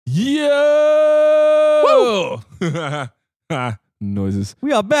Yo! Noises.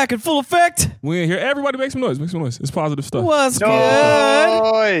 We are back in full effect. We in here. Everybody make some noise. Make some noise. It's positive stuff. What's good?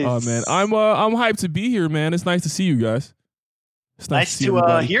 Noise. Oh man, I'm hyped to be here, man. It's nice to see you guys. It's Nice see to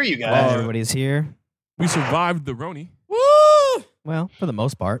everybody. hear you Glad guys. everybody's here. We survived the Roni. Well, for the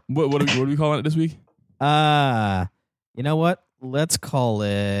most part. What are we calling it this week? You know what? Let's call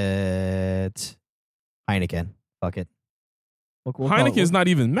it Heineken. Fuck it. We'll call Heineken's not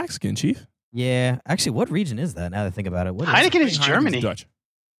even Mexican, Chief. Yeah. Actually, what region is that now that I think about it? What is Heineken it? is Heineken's Germany. Dutch.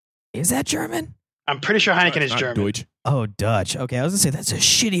 Is that German? I'm pretty sure Heineken is Not German. Deutsch. Oh, Dutch. Okay, I was going to say that's the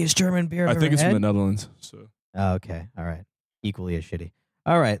shittiest German beer I've I think ever it's had. from the Netherlands. So Oh, okay. All right. Equally as shitty.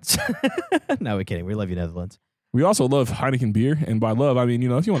 All right. No, we're kidding. We love you, Netherlands. we also love Heineken beer, and by love, I mean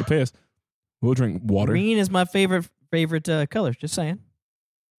if you want to pay us, we'll drink water. Green is my favorite color. Just saying.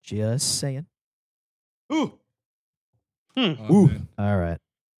 Just saying. Ooh. Oh, man. All right.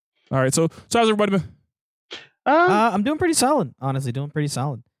 All right. So how's everybody been? I'm doing pretty solid. Honestly, doing pretty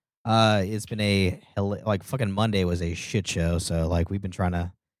solid. It's been fucking Monday was a shit show. So like we've been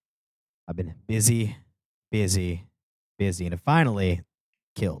I've been busy, and it finally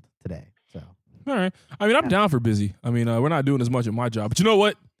killed today. So All right. I mean, I'm down for busy. I mean, we're not doing as much at my job, but you know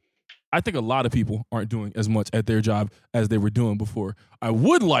what? I think a lot of people aren't doing as much at their job as they were doing before. I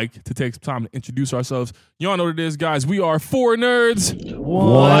would like to take some time to introduce ourselves. Y'all know what it is, guys. We are four nerds.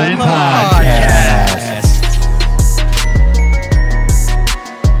 One podcast.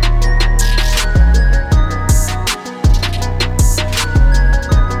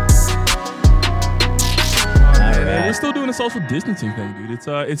 Man, we're still doing a social distancing thing, dude.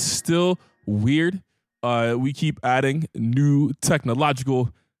 It's still weird. We keep adding new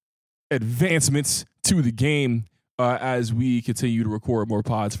technological advancements to the game as we continue to record more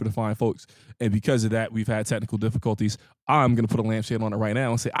pods for the fine folks. And because of that, we've had technical difficulties. I'm going to put a lampshade on it right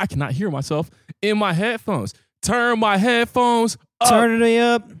now and say, I cannot hear myself in my headphones. Turn my headphones up. Turn it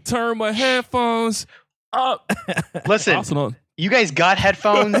up. Turn my headphones up. Listen, Also don't- you guys got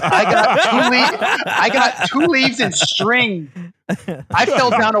headphones. I got two leaves and string. I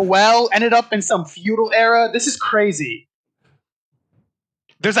fell down a well, ended up in some feudal era. This is crazy.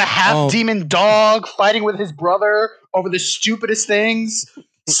 There's a half demon dog fighting with his brother over the stupidest things.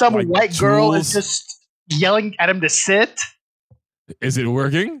 Some Like white girl is jewels. just yelling at him to sit. Is it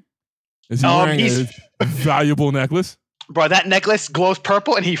working? Is he Um, wearing he's- a valuable necklace? Bro, that necklace glows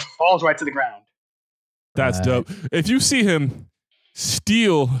purple and he falls right to the ground. That's dope. If you see him,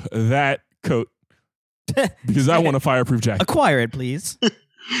 steal that coat because I want a fireproof jacket. Acquire it, please.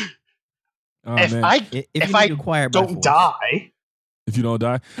 Oh, if man. I If If you I need to acquire it by don't force. die, If you don't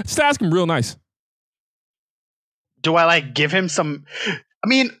die, just ask him real nice. do I like give him some? I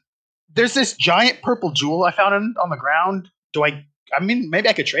mean, there's this giant purple jewel I found on the ground. Do I? I mean, maybe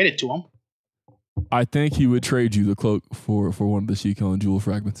I could trade it to him. I think he would trade you the cloak for one of the Shikon jewel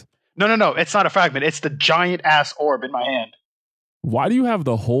fragments. No. It's not a fragment. It's the giant ass orb in my hand. Why do you have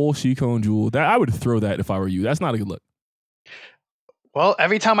the whole Shikon jewel? That I would throw that if I were you. That's not a good look. Well,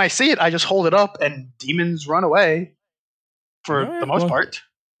 every time I see it, I just hold it up and demons run away. For Alright, the most well. part.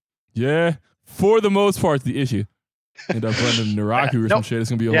 Yeah, for the most part, the issue. End up running Naraku or some Nope. shit. It's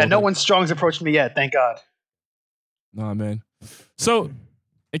gonna be a Yeah, whole no thing. one strong's approached me yet. Thank God. Nah, man. So,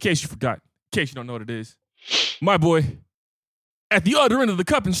 in case you forgot, in case you don't know what it is, my boy, at the other end of the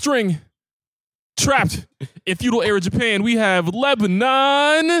cup and string, trapped in feudal era Japan, we have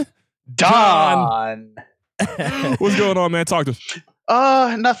Lebanon. Don. What's going on, man? Talk to us.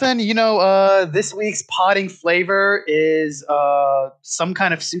 Nothing. This week's potting flavor is some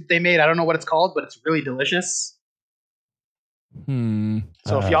kind of soup they made. I don't know what it's called, but it's really delicious.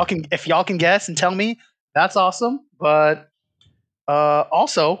 So if y'all can guess and tell me, that's awesome. But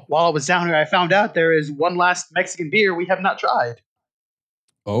also, while I was down here, I found out there is one last Mexican beer we have not tried.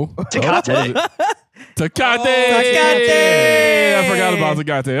 Oh, Tecate. Tecate. Tecate. I forgot about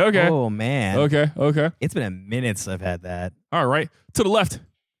Tecate. Okay. Oh man. Okay. It's been a minute since I've had that. All right. To the left,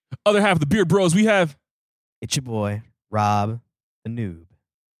 other half of the Beard Bros, we have It's your boy, Rob the Noob.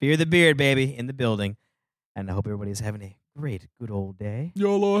 Fear the Beard, baby, in the building. And I hope everybody's having a great, good old day.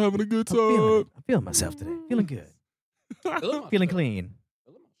 y'all all having a good I'm time. feeling myself today. Feeling good. Feeling clean.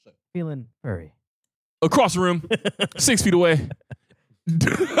 Feeling furry. Across the room, 6 feet away.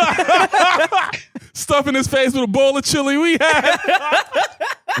 Stuffing his face with a bowl of chili. We have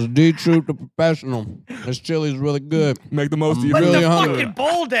It's D-Troop the professional. This chili's really good. make the most of your Put food. really the hungry. fucking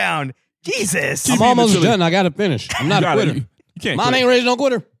bowl down. Jesus. Keep I'm eating the almost chili. done. I got to finish. I'm not You a got it. quitter. You can't Mom quit. ain't raised no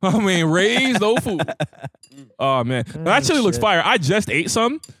quitter. I mean, raised no food. Oh, man. That chili looks shit. fire. I just ate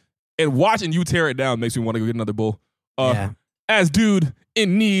some, and watching you tear it down makes me want to go get another bowl. Yeah. as dude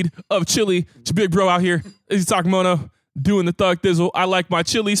in need of chili. It's your big bro out here. It's Takamono doing the thug thizzle. I like my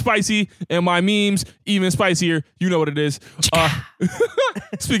chili spicy and my memes even spicier. You know what it is.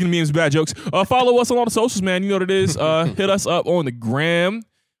 Speaking of memes, bad jokes. Follow us on all the socials, man. You know what it is. Hit us up on the gram.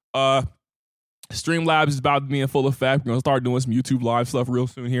 Streamlabs is about to be in full effect. We're gonna start doing some YouTube live stuff real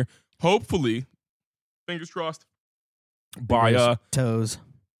soon here. Hopefully, fingers crossed. By toes,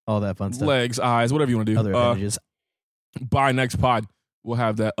 all that fun stuff. legs, eyes, whatever you want to do. Other advantages. By next pod, we'll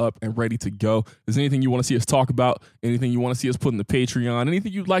have that up and ready to go. Is there anything you want to see us talk about? Anything you want to see us put in the Patreon?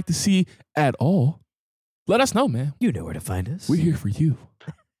 Anything you'd like to see at all? Let us know, man. You know where to find us. We're here for you.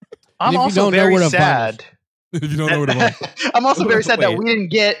 I'm if you also don't know very where to find sad. If you don't know where to go. I'm also very sad that Wait. we didn't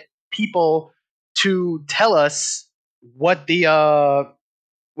get people to tell us what the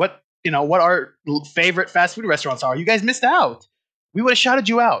what our favorite fast food restaurants are. You guys missed out. We would have shouted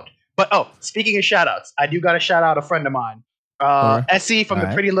you out. But speaking of shout outs, I do got to shout out a friend of mine. Essie from the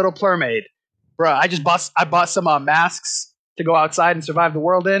Alright. Pretty Little Plurmaid. Bruh, I bought some masks to go outside and survive the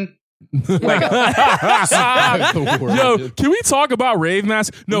world in. Yo, can we talk about rave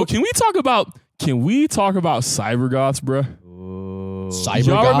masks? No, can we talk about cybergoths, bruh? Cyber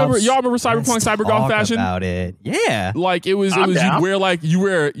Y'all remember goths? Cyberpunk, Cybergoth fashion? About it, yeah. Like it was I'm down. you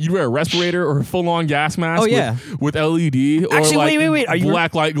wear a respirator or a full on gas mask. Oh, yeah. with LED. Or Actually, like wait. Are you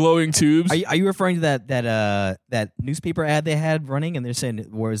black light glowing tubes? Are you referring to that newspaper ad they had running, and they're saying it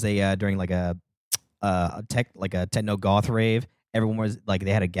was during like a techno goth rave? Everyone was like,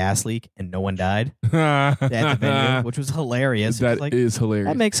 they had a gas leak and no one died at the venue, which was hilarious. It was That like, is hilarious.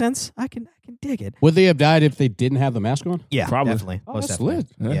 that makes sense. I can dig it. Would they have died if they didn't have the mask on? Yeah, Probably. definitely. Oh, Most that's definitely.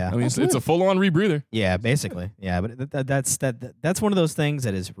 lit. Yeah. I mean, it's a full on rebreather. Yeah, basically. Yeah, but that's one of those things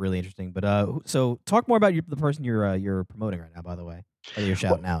that is really interesting. But so talk more about the person you're promoting right now. By the way, or you're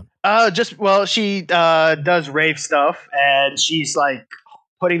shouting out. She does rave stuff, and she's like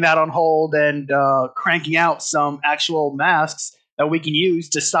putting that on hold and cranking out some actual masks that we can use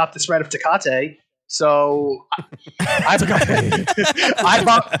to stop the spread of Tecate. So I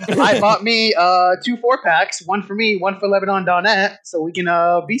bought me 2 4-packs, one for me, one for Lebanon Donette, so we can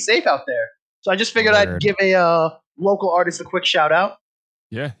be safe out there. So I just figured I'd Word. give a local artist a quick shout out.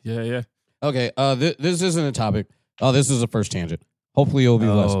 Yeah. Okay, this isn't a topic. Oh, this is a first tangent. Hopefully it'll be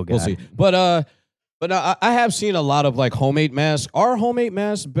less. We'll God. see. But I have seen a lot of like homemade masks. Are homemade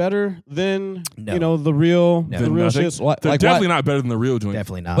masks better than No. the real No. the real Nothing. shits? Like, They're like definitely what? not better than the real joint.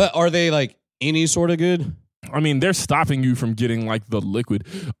 Definitely not. But are they like any sort of good? I mean, they're stopping you from getting like the liquid.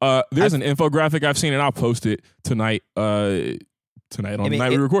 There's an infographic I've seen, and I'll post it tonight. Tonight on the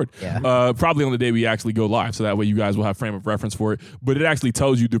night we record. Yeah. Probably on the day we actually go live, so that way you guys will have frame of reference for it. But it actually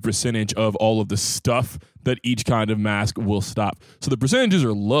tells you the percentage of all of the stuff that each kind of mask will stop. So the percentages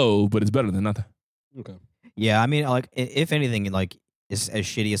are low, but it's better than nothing. Okay. Yeah, I mean, like, if anything, like, as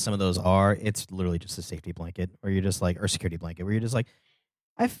shitty as some of those are, it's literally just a safety blanket, where you're just like, or security blanket, where you're just like,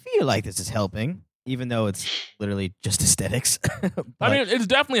 I feel like this is helping, even though it's literally just aesthetics. I mean, it's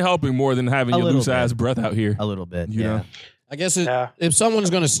definitely helping more than having A your little loose ass breath out here. a little bit, You yeah. know? I guess Yeah. if someone's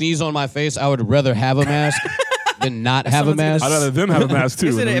gonna sneeze on my face, I would rather have a mask than not have a Someone's gonna mask. I'd rather them have a mask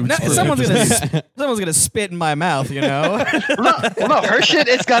too. Listen, and if then someone's just- gonna spit in my mouth, you know. Well, no, her shit.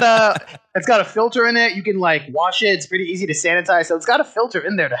 It's got a filter in it. You can like wash it. It's pretty easy to sanitize. So it's got a filter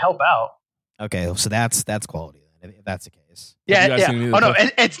in there to help out. Okay, so that's quality then, if that's the case. Have you Yeah, guys yeah. seen any of Oh the no,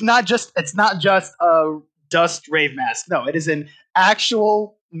 it's not just a dust rave mask. No, it is an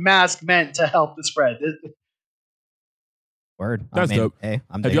actual mask meant to help the spread. Word. That's dope. Hey,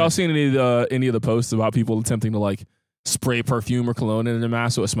 I'm Have digging y'all it. seen any of the posts about people attempting to like spray perfume or cologne in their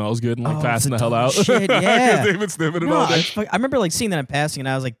mask so it smells good and like Oh, passing the it's hell out? dumb shit, 'Cause yeah. they've been sniffing it No, all day. I remember like seeing that in passing, and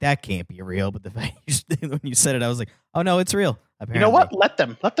I was like, "That can't be real." But the fact when you said it, I was like, "Oh no, it's real." Apparently. You know what? Let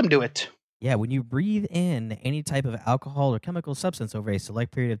them do it. Yeah, when you breathe in any type of alcohol or chemical substance over a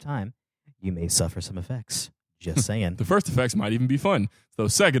select period of time, you may suffer some effects. Just saying. The first effects might even be fun. It's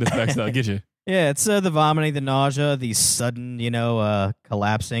those second effects that'll get you. Yeah, it's the vomiting, the nausea, the sudden,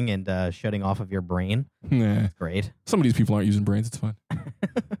 collapsing and shutting off of your brain. Nah. Great. Some of these people aren't using brains. It's fine.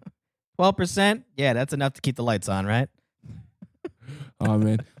 12%? Yeah, that's enough to keep the lights on, right? Oh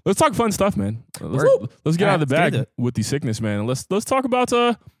man, let's talk fun stuff, man. Let's get All out of the right, let's get bag into it. with the sickness, man. And let's talk about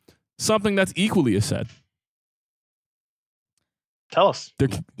something that's equally as sad. Tell us. They're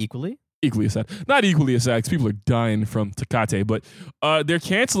Equally? equally as sad, not equally as sad, because people are dying from Tecate. But they're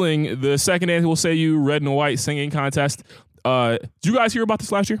canceling the second annual Say You Red and White singing contest. Did you guys hear about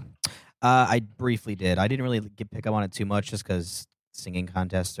this last year? I briefly did. I didn't really pick up on it too much just because singing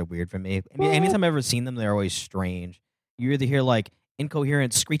contests are weird for me. I mean, anytime I've ever seen them, they're always strange. You either hear like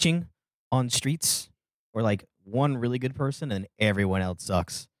incoherent screeching on streets or like one really good person and everyone else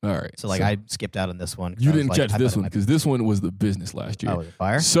sucks. All right. So like I skipped out on this one. 'cause You I was didn't like, catch I this thought it one might be- because this one was the business last year. Oh, was it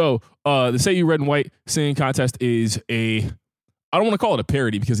fire? So the Say You Red and White singing contest is I don't want to call it a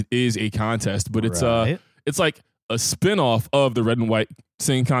parody because it is a contest, but it's Right. it's like a spin-off of the Red and White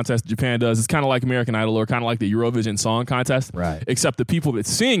singing contest Japan does. It's kind of like American Idol or kind of like the Eurovision Song Contest. Right. Except the people that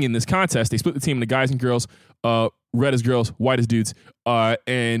sing in this contest, they split the team into guys and girls, red as girls, white as dudes,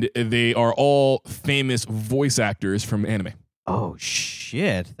 and they are all famous voice actors from anime. Oh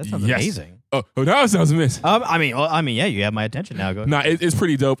shit, that sounds Yes. amazing. Oh, now it sounds amazing. I mean, yeah, you have my attention now. Go. Nah, it's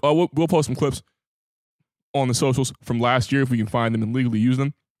pretty dope. We'll post some clips on the socials from last year if we can find them and legally use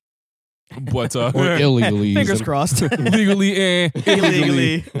them. But Or illegally. Fingers use crossed. legally and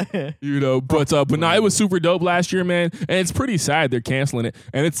illegally. Illegally. You know, but nah, it was super dope last year, man. And it's pretty sad they're canceling it,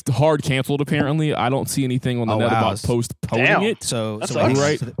 and it's hard canceled. Apparently, I don't see anything on the Oh, net wow. about postponing Damn. it. So That wait, sucks.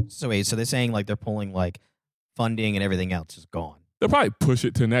 Right. So wait, so they're saying like they're pulling like funding and everything else is gone. They'll probably push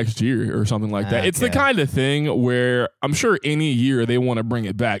it to next year or something like that. It's the Okay. kind of thing where I'm sure any year they want to bring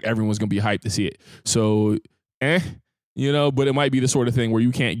it back, everyone's gonna be hyped to see it. So, you know, but it might be the sort of thing where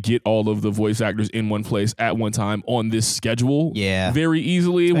you can't get all of the voice actors in one place at one time on this schedule Yeah. very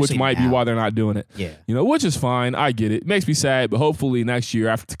easily, which Especially might be now. why they're not doing it. Yeah. You know, which is fine. I get it. Makes me sad, but hopefully next year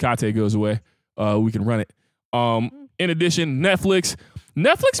after Takate goes away, we can run it. In addition, Netflix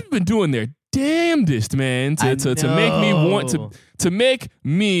has been doing their damnedest, man, to make me want know. to make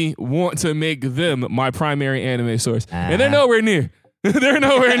me want to make them my primary anime source. And they're Uh-huh. nowhere near. They're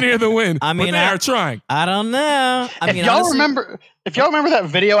nowhere near the win. I mean, but they are trying. I don't know. I If mean, y'all honestly, remember that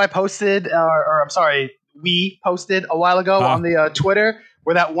video I posted, or I'm sorry, we posted a while ago on the Twitter,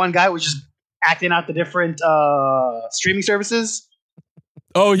 where that one guy was just acting out the different streaming services.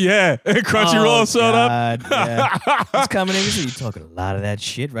 Oh yeah, Crunchyroll showed up. Yeah. He's coming in. He's talking a lot of that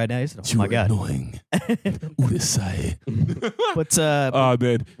shit right now. He's like, oh my god. annoying. Urusai. But Oh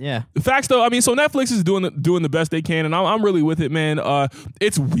man. yeah. The facts though, I mean, so Netflix is doing the best they can, and I'm really with it, man.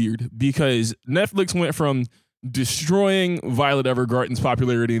 It's weird because Netflix went from destroying Violet Evergarden's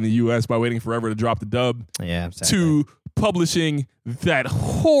popularity in the U.S. by waiting forever to drop the dub Yeah. I'm sad. to publishing that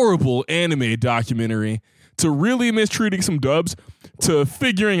horrible anime documentary to really mistreating some dubs to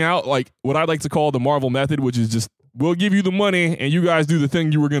figuring out like what I'd like to call the Marvel method, which is just we'll give you the money and you guys do the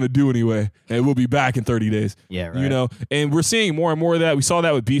thing you were going to do anyway, and we'll be back in 30 days. Yeah. Right. You know, and we're seeing more and more of that. We saw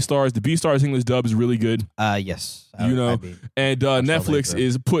that with Beastars. The Beastars English dub is really good. Yes. You know, and Netflix later.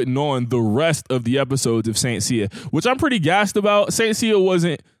 is putting on the rest of the episodes of Saint Seiya, which I'm pretty gassed about. Saint Seiya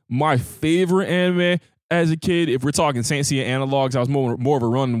wasn't my favorite anime as a kid. If we're talking Saint Seiya analogs, I was more of a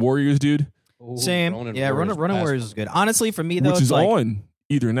Ronin Warriors dude, Same. Yeah. Ronin Warriors is good. Honestly, for me though, which it's is like, on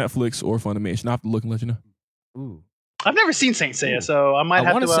either Netflix or Funimation. I have to look and let you know. Ooh. I've never seen Saint Seiya, so I might I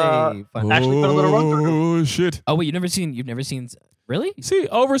have want to. to say. Fun- Actually put a little run through. Oh shit! Oh wait, you've never seen? Really? See,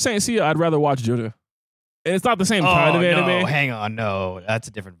 over Saint Seiya, I'd rather watch JoJo. And it's not the same kind of anime. No, hang on, no, that's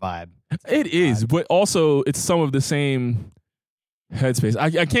a different vibe. It is, but also it's some of the same headspace.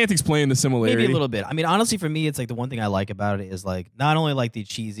 I can't explain the similarity. Maybe a little bit. I mean, honestly, for me, it's like the one thing I like about it is like not only like the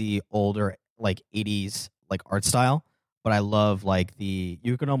cheesy older like 80s like art style, but I love like you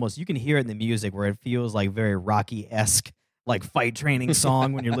can hear it in the music where it feels like very Rocky-esque like fight training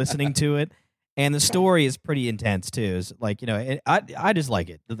song when you're listening to it. And the story is pretty intense too. It's like, you know, I just like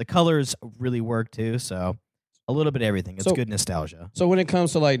it. The colors really work too, so a little bit of everything. It's So- good nostalgia. So when it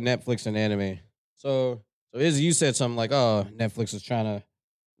comes to like Netflix and anime, so Izzy, you said something like, "Oh, Netflix is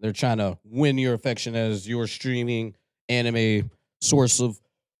they're trying to win your affection as your streaming anime source of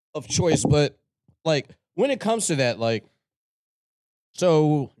choice." But like when it comes to that, like,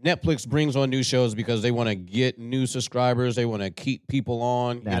 so Netflix brings on new shows because they want to get new subscribers, they want to keep people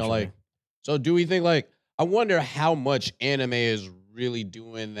on, you know, Naturally. like. So do we think like I wonder how much anime is really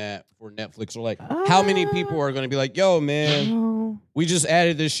doing that for Netflix, or like how many people are going to be like, "Yo, man, we just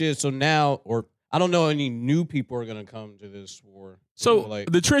added this shit, so now," or I don't know, any new people are going to come to this war. So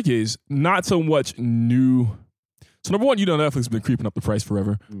like, the trick is not so much new. So number one, you know Netflix has been creeping up the price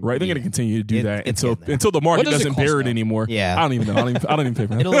forever, right? They're going to continue to do that it's until getting there. until the market What does it doesn't cost bear it now? anymore. Yeah. I don't even know. I don't even pay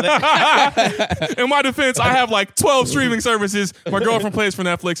for It'll that. In my defense, I have like 12 streaming services. My girlfriend plays for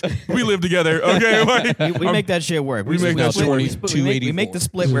Netflix. We live together. Okay, Like, We make that shit work. we make that shit work. We make the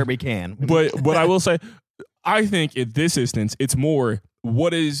split where we can. But I will say, I think in this instance, it's more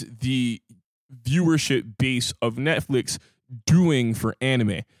what is the viewership base of Netflix doing for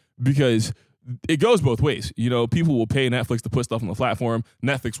anime, because it goes both ways. You know, people will pay Netflix to put stuff on the platform.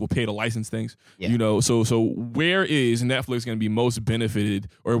 Netflix will pay to license things. Yeah. You know, so where is Netflix going to be most benefited,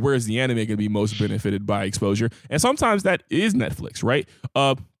 or where is the anime going to be most benefited by exposure? And sometimes that is Netflix, right?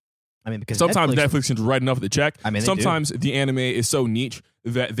 I mean, because sometimes Netflix can write enough of the check. I mean, sometimes the anime is so niche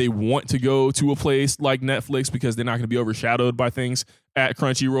that they want to go to a place like Netflix because they're not going to be overshadowed by things at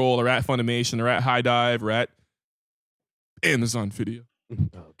Crunchyroll or at Funimation or at High Dive or at Amazon Video.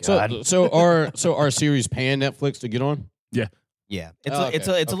 Oh, God. So are series paying Netflix to get on? Yeah, Okay. it's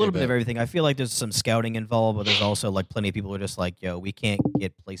a little bit bet. of everything. I feel like there's some scouting involved, but there's also like plenty of people who are just like, yo, we can't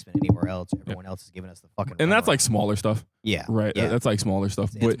get placement anywhere else. Everyone else is giving us the fucking. And that's runaround. like smaller stuff, yeah, right? Yeah. That's like smaller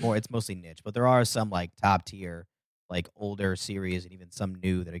stuff. It's mostly niche, but there are some like top tier, like older series, and even some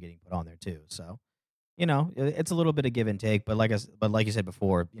new that are getting put on there too. So, it's a little bit of give and take. But like you said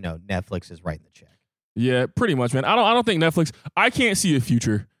before, Netflix is writing the check. Yeah, pretty much, man. I don't think Netflix. I can't see a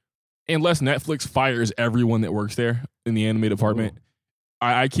future unless Netflix fires everyone that works there in the anime department.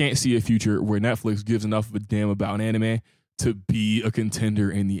 I can't see a future where Netflix gives enough of a damn about anime to be a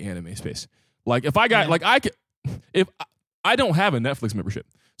contender in the anime space. Like if I got if I don't have a Netflix membership.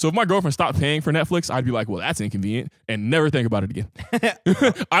 So if my girlfriend stopped paying for Netflix, I'd be like, well, that's inconvenient and never think about it again.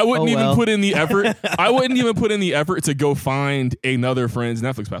 I wouldn't even put in the effort. I wouldn't even put in the effort to go find another friend's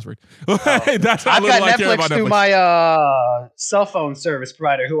Netflix password. That's how I've little got I care Netflix about through Netflix. my cell phone service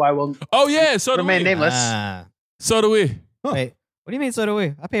provider, who I will Oh yeah, so do remain we. nameless. So do we. Wait, what do you mean? So do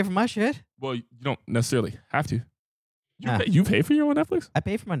we? I pay for my shit. Well, you don't necessarily have to. Ah. You pay for your own Netflix? I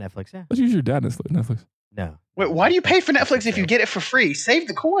pay for my Netflix. Yeah. Let's use your dad Netflix. No. Wait, why do you pay for Netflix if you get it for free? Save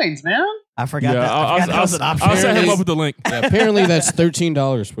the coins, man. I forgot that. I forgot that was an option. I'll set him up with the link. Yeah, apparently that's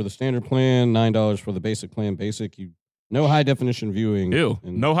 $13 for the standard plan, $9 for the basic plan. Basic, no high definition viewing. Ew.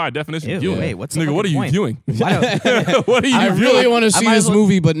 And- No high definition Ew, viewing. wait, what's the Nigga, what are fucking you point? viewing? Why don't- What are you I viewing? really want to I see might this as well-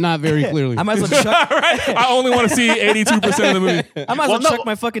 movie, but not very clearly. I might as well chuck. Right? I only want to see 82% of the movie. I might as well Well, no. chuck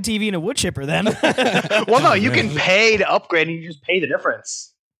my fucking TV in a wood chipper then. Well, no, you can pay to upgrade and you just pay the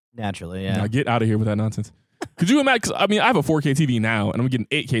difference. Naturally, Now yeah. get out of here with that nonsense. Could you imagine? 'Cause, I mean, I have a 4K TV now, and I'm getting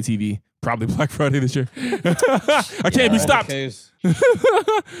 8K TV probably Black Friday this year. I can't be stopped Case.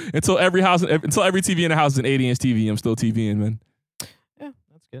 until every TV in the house is an 80-inch TV. I'm still TVing, man. Yeah,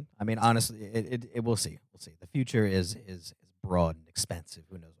 that's good. I mean, honestly, it we'll see. We'll see. The future is broad and expensive.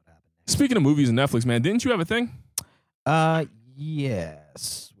 Who knows what happens next? Speaking of movies and Netflix, man, didn't you have a thing?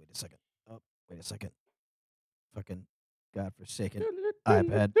 Yes. Wait a second. Oh, wait a second. Fucking godforsaken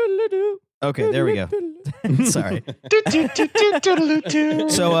iPad. Okay, there we go. Sorry.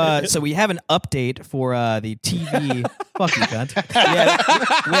 So we have an update for the TV. Fuck you,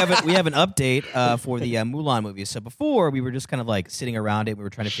 cunt. We have an update for the Mulan movie. So before we were just kind of like sitting around it, we were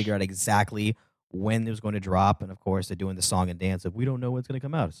trying to figure out exactly when it was going to drop, and of course they're doing the song and dance of we don't know when it's going to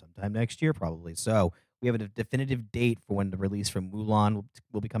come out, sometime next year probably. So we have a definitive date for when the release from Mulan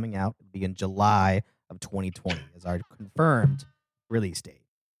will be coming out. It'll be in July of 2020 as our confirmed release date.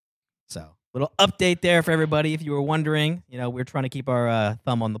 So little update there for everybody. If you were wondering, we're trying to keep our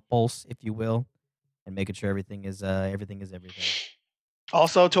thumb on the pulse, if you will, and making sure everything is everything.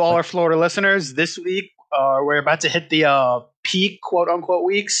 Also, to all our Florida listeners, this week we're about to hit the peak quote unquote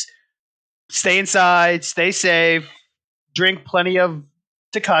weeks. Stay inside, stay safe, drink plenty of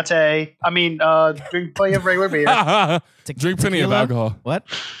Tecate. Drink plenty of regular beer. Drink plenty of Tequila? alcohol. What?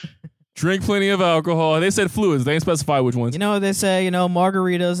 Drink plenty of alcohol. They said fluids. They ain't specify which ones. They say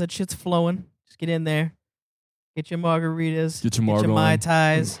margaritas. That shit's flowing. Just get in there, get your margaritas, Get your Mar going. Mai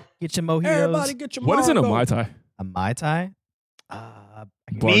tais, get your mojitos. Everybody get your What is in a Margo. Mai Tai? A Mai Tai?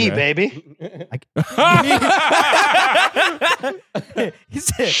 Me, Bargay. baby.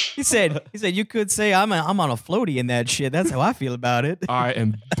 he said you could say I'm on a floaty in that shit. That's how I feel about it. I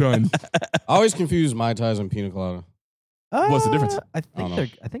am done. I always confuse Mai Tais and Pina Colada. What's the difference? I don't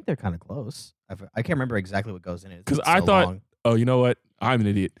think they're kind of close. I can't remember exactly what goes in it. It's 'Cause been I so thought- long. Oh, you know what? I'm an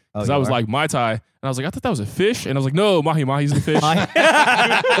idiot. Because Oh, I you was are? like, Mai Tai. And I was like, I thought that was a fish. And I was like, no, mahi's the fish.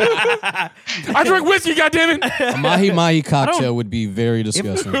 I drink whiskey, goddammit. A mahi mahi cocktail would be very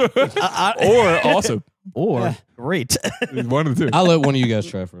disgusting. Or also, or great. one of the two. I'll let one of you guys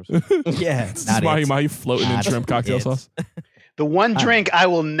try first. Yeah, It's not it. mahi floating in Not shrimp cocktail it. sauce. The one drink I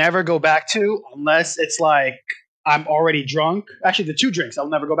will never go back to unless it's like I'm already drunk. Actually, the two drinks I'll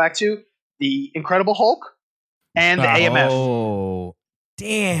never go back to: the Incredible Hulk and the AMF. Oh,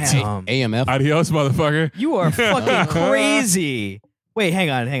 damn! AMF. Adios, motherfucker. You are fucking crazy. Wait, hang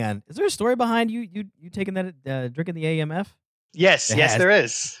on. Is there a story behind you taking that drinking the AMF? Yes, It yes, has- there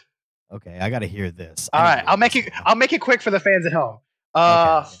is. Okay, I got to hear this. All right, I'll make it quick for the fans at home.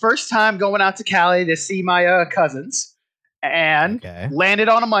 Okay. First time going out to Cali to see my cousins, and Okay. landed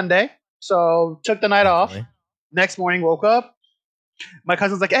on a Monday. So took the night off. Naturally. Next morning, woke up. My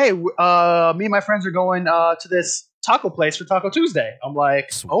cousin's like, "Hey, me and my friends are going to this taco place for Taco Tuesday." I'm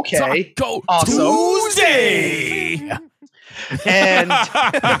like, "Okay, Taco awesome." Tuesday. And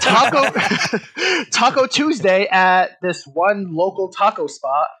Taco Tuesday at this one local taco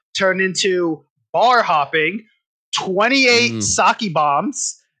spot turned into bar hopping, 28 sake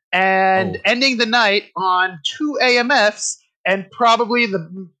bombs, and ending the night on 2 AMFs and probably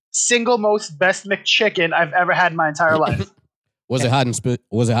the single most best McChicken I've ever had in my entire life. Was it hot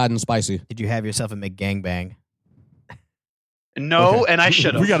and spicy? Did you have yourself a McGangbang? No, Okay. and I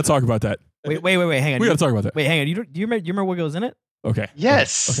should have. We got to talk about that. Wait, hang on. We got to talk about that. Wait, hang on. Do you remember what goes in it? Okay.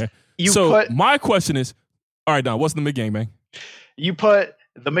 Yes. Okay. You so put my question is, all right, Don, what's the McGangbang? you put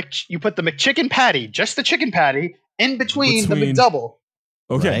the McChicken patty, just the chicken patty, in between the McDouble.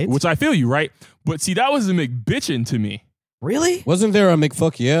 Okay, Right. which I feel you, right? But see, that was the McBitchin' to me. Really? Wasn't there a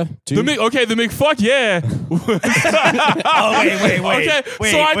McFuck yeah? Too? The McFuck yeah. wait. Okay,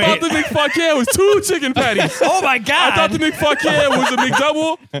 Wait, so I wait. thought the McFuck yeah was 2 chicken patties. Oh my god! I thought the McFuck yeah was a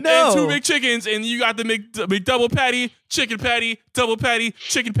McDouble No. and 2 McChickens, and you got the McDouble patty, chicken patty, double patty,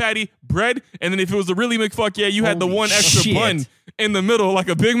 chicken patty, bread, and then if it was a really McFuck yeah, you had the Holy one extra shit. bun in the middle like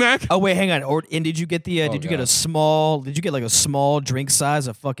a Big Mac. Oh wait, hang on. And did you get the? Did you get God. a small? Did you get like a small drink size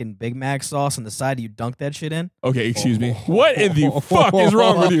of fucking Big Mac sauce on the side? Do you dunk that shit in? Okay, excuse me. What in the fuck is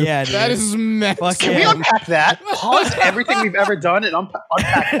wrong with you? Yeah, dude. That is mess. Fuck Can we yeah. unpack that? Pause everything we've ever done and unpack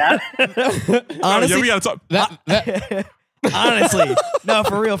that. Honestly, Yeah, we gotta talk. That honestly, no,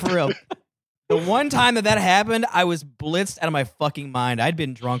 for real. The one time that happened, I was blitzed out of my fucking mind. I'd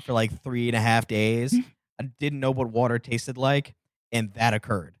been drunk for like 3.5 days. I didn't know what water tasted like, and that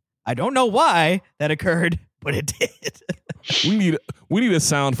occurred. I don't know why that occurred, but it did. We need a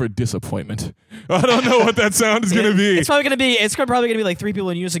sound for disappointment. I don't know what that sound is gonna be. It's probably gonna be like 3 people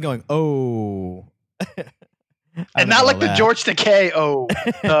in unison going, "Oh," And not like the George Takei. Oh,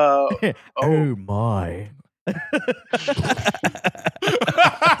 Oh my.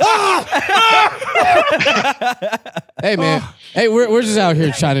 hey man, hey, we're just out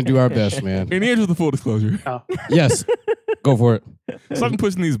here trying to do our best, man. And here's the full disclosure. Yes, go for it. Stop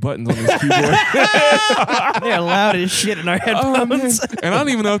pushing these buttons on this keyboard. They're loud as shit in our Oh, man. headphones. And I don't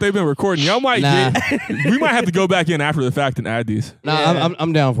even know if they've been recording. Y'all might we might have to go back in after the fact and add these. Nah, Yeah.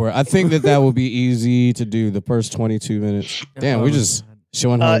 I'm down for it. I think that will be easy to do the first 22 minutes. Damn, we're just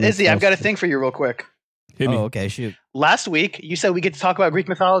showing how. Izzy, I've got a thing for you real quick. Hit me. Oh, okay, shoot. Last week, you said we get to talk about Greek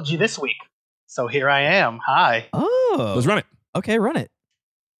mythology this week. So here I am. Hi. Oh, Let's run it. okay, run it.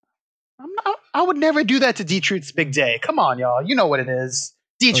 I would never do that to D-Truth's big day. Come on, y'all. You know what it is.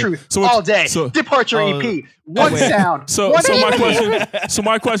 D-Truth So all day. so- Departure Oh, EP. One wait. sound. So One my EP. question so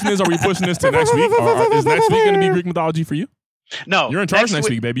my question is, are we pushing this to next week? Or is next week gonna be Greek mythology for you? No. You're in charge next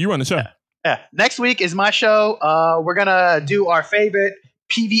week, baby. You run the show. Yeah. Next week is my show. We're going to do our favorite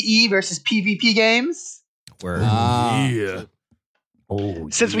PvE versus PvP games. Word. Yeah. Oh,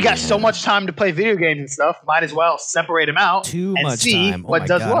 Since we got so much time to play video games and stuff, might as well separate them out too and much see time. Oh what my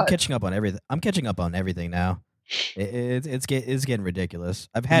does God. I'm what. catching up on everything. I'm catching up on everything now. It's getting ridiculous.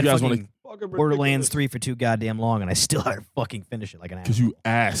 I've had guys fucking Borderlands 3 for too goddamn long, and I still haven't fucking finished it like an ass. Because you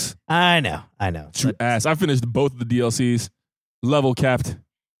ass. I know. You ass. I finished both of the DLCs. Level capped.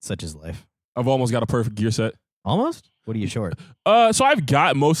 Such is life. I've almost got a perfect gear set. Almost? What are you short? So I've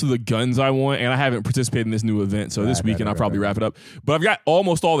got most of the guns I want, and I haven't participated in this new event. So this Right, weekend I'll probably wrap it up. But I've got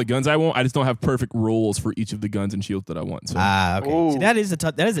almost all the guns I want. I just don't have perfect rolls for each of the guns and shields that I want. So Okay. Ooh. See, that is the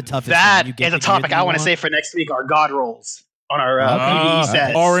toughest. That when you get is a the gear topic that I you want to say for next week, our God rolls on our Ah, PvE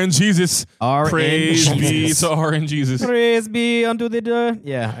sets. RN Jesus. RN Praise be Jesus. to RN Jesus. Praise be unto the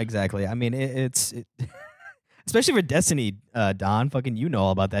yeah, exactly. I mean, it's especially for Destiny, Don. Fucking, you know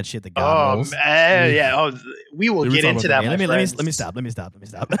all about that shit. The God Oh, rolls. man. Yeah. Oh, we will Yeah, we get talk into about that. Yeah, my let me friends. stop. Let me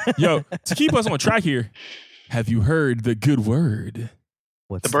stop. Yo, to keep us on track here, have you heard the good word?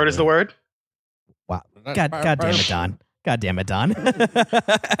 What's The bird is the word. Wow. God damn it, Don. God damn it, Don.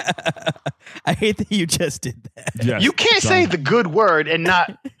 I hate that you just did that. Yes, You can't Don. say the good word and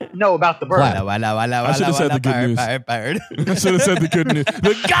not know about the bird. I should've said the good news. I should have said the good news.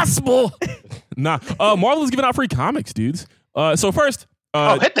 The gospel. Nah. Marvel is giving out free comics, dudes. So first,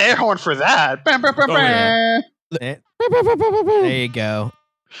 Oh, hit the air horn for that. Bam, bam, bam, Oh, yeah. bam. There you go.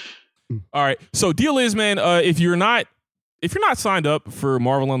 all right. So deal is, man, if you're not signed up for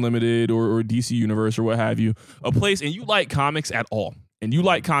Marvel Unlimited or DC Universe or what have you, a place, and you like comics at all, and you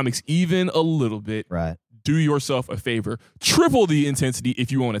like comics even a little bit, Right. do yourself a favor. Triple the intensity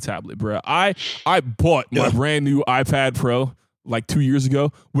if you own a tablet, bro. I bought my brand new iPad Pro like 2 years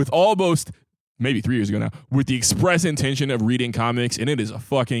ago with almost, maybe 3 years ago now, with the express intention of reading comics, and it is a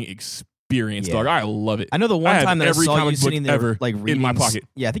fucking experience, Yeah. dog. I love it. I know the one have time that I every saw comic you sitting book there ever like reading in my pocket.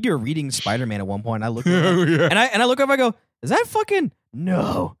 Yeah, I think you were reading Spider-Man at one point. I looked Oh, over, yeah. and I look over. I go, "Is that fucking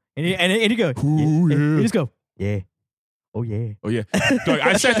no?" And you go, Ooh, and yeah. you just go, "Yeah." Oh yeah. Oh yeah. Dog,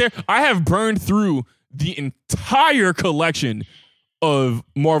 I sat there. I have burned through the entire collection of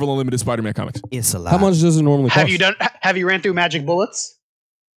Marvel Unlimited Spider-Man comics. It's a lot. How much does it normally cost? Have you ran through Magic Bullets?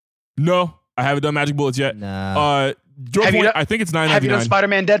 No, I haven't done Magic Bullets yet. Nah. Your Have you point, done- I think it's $9.99. Have you done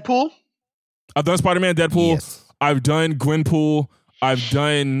Spider-Man Deadpool? I've done Spider-Man Deadpool. Yes. I've done Gwenpool. I've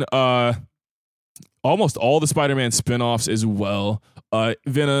done almost all the Spider-Man spin-offs as well.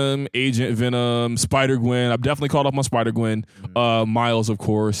 Venom, Agent Venom, Spider-Gwen. I've definitely caught up on Spider-Gwen. Miles, of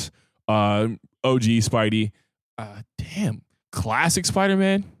course. OG Spidey. Damn. Classic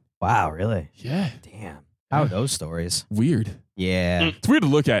Spider-Man. Wow, really? Yeah. Damn. How are those stories? Weird. Yeah. It's weird to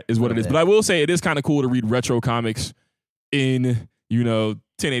look at is what it is. But I will say it is kind of cool to read retro comics in,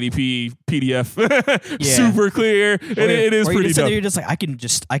 1080p PDF. Yeah. Super clear. It is Or pretty you sit there, dope. you're just like,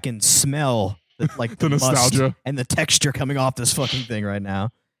 I can smell the The must nostalgia. and the texture coming off this fucking thing right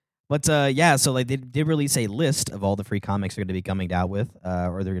now. But yeah, so like they did release a list of all the free comics they're going to be coming out with,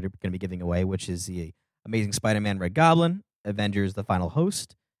 or they're going to be giving away, which is the Amazing Spider-Man Red Goblin, Avengers The Final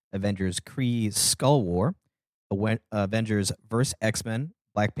Host, Avengers Kree Skull War, Avengers vs. X-Men,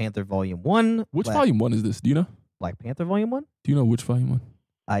 Black Panther Volume 1. Which volume 1 is this? Do you know? Black Panther Volume 1? Do you know which volume 1?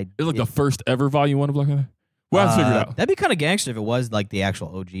 It's It's like the first ever volume 1 of Black Panther. We'll have to figure it out. That'd be kind of gangster if it was like the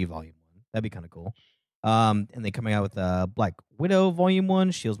actual OG Volume 1. That'd be kind of cool. And they coming out with Black Widow Volume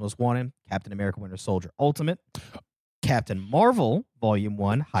 1, Shield's Most Wanted, Captain America Winter Soldier Ultimate, Captain Marvel Volume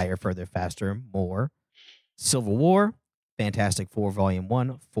 1, Higher, Further, Faster, More, Civil War, Fantastic Four Volume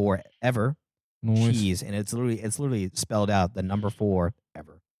 1, Forever, Noise. Cheese, and it's literally spelled out the number 4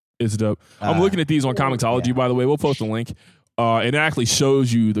 ever. It's dope. I'm looking at these on Comixology, yeah. by the way. We'll post a link. It actually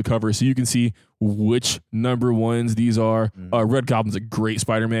shows you the cover so you can see which number ones these are. Red Goblin's a great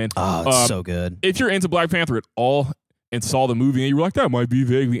Spider-Man. Oh, it's so good. If you're into Black Panther at all and saw the movie and you were like, that might be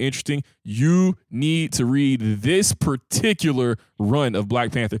vaguely interesting, you need to read this particular run of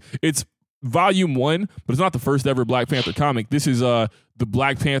Black Panther. It's volume 1, but it's not the first ever Black Panther comic. This is the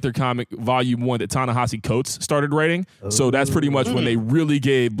Black Panther comic volume 1 that Ta-Nehisi Coates started writing. So that's pretty much when they really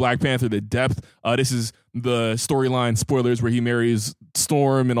gave Black Panther the depth. This is the storyline, spoilers, where he marries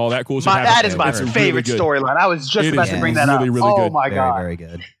Storm and all that cool shit. That is my It's really favorite good. storyline. I was just It about is to bring that really, up. really Oh good. my Very, god! very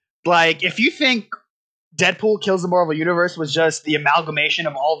good. Like, if you think Deadpool Kills the Marvel Universe was just the amalgamation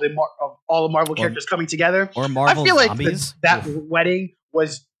of all the Marvel characters coming together, Or Marvel I feel like Zombies. that wedding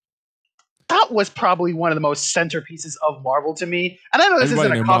was probably one of the most centerpieces of Marvel to me. And I know this Everybody isn't a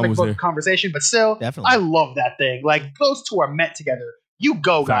and their mom comic was book there. conversation, but still, Definitely. I love that thing. Like, those two are meant together. You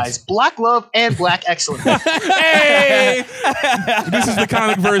go, Facts. guys. Black love and black excellence. Hey! This is the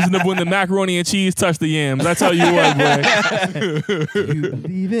comic version of when the macaroni and cheese touch the yams. That's how you was, boy. You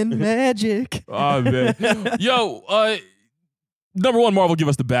believe in magic. Oh, man. Yo, number 1, Marvel give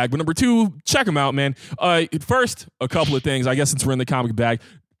us the bag. But number 2, check them out, man. First, a couple of things. I guess since we're in the comic bag,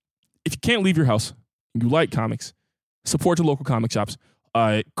 if you can't leave your house and you like comics, support your local comic shops.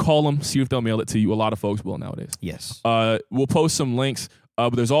 Call them, see if they'll mail it to you. A lot of folks will nowadays. Yes. We'll post some links,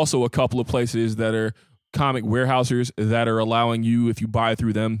 but there's also a couple of places that are comic warehousers that are allowing you, if you buy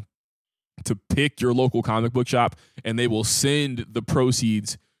through them, to pick your local comic book shop, and they will send the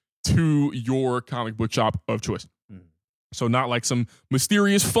proceeds to your comic book shop of choice. So not like some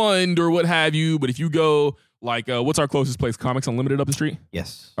mysterious fund or what have you, but if you go like, what's our closest place? Comics Unlimited up the street?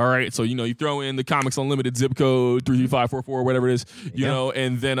 Yes. All right, so you throw in the Comics Unlimited zip code 33544, whatever it is,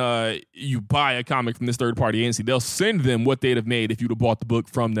 and then you buy a comic from this third party agency. They'll send them what they'd have made if you'd have bought the book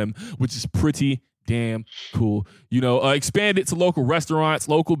from them, which is pretty damn cool. Expand it to local restaurants,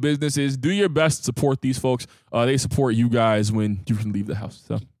 local businesses. Do your best to support these folks. They support you guys when you can leave the house.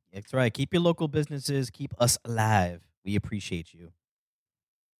 So That's right. Keep your local businesses. Keep us alive. We appreciate you.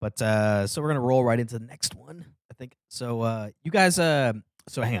 But so we're gonna roll right into the next one, I think. So you guys, so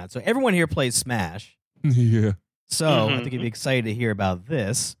hang on. So everyone here plays Smash. yeah, So I think you'd be excited to hear about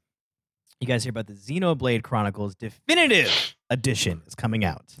this. You guys hear about the Xenoblade Chronicles Definitive Edition is coming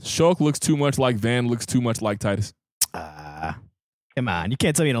out. Shulk looks too much like Van, looks too much like Titus. Come on, you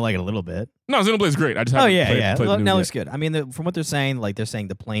can't tell me you don't like it a little bit. No, Xenoblade's great. I just haven't played the Well, new now yet. looks good. I mean, from what they're saying, like they're saying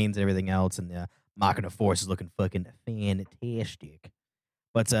the planes and everything else, and the Machina Force is looking fucking fantastic.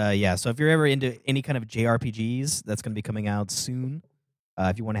 But yeah, so if you're ever into any kind of JRPGs, that's going to be coming out soon.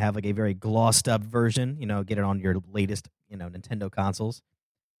 If you want to have like a very glossed up version, get it on your latest, Nintendo consoles,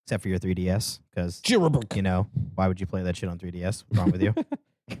 except for your 3DS, because why would you play that shit on 3DS? What's wrong with you?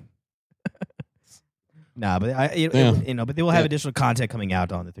 Nah, but but they will have additional content coming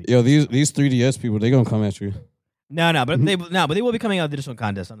out on the 3DS. Yo, these 3DS people, they gonna come at you. No, but they will be coming out with additional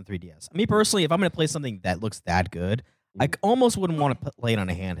content on the 3DS. Me personally, if I'm going to play something that looks that good, I almost wouldn't want to play it on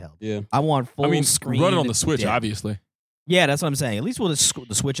a handheld. Yeah, I want full screen. run it on the Switch, obviously. Yeah, that's what I'm saying. At least with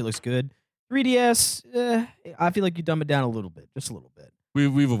the Switch, it looks good. 3DS, I feel like you dumb it down a little bit, just a little bit.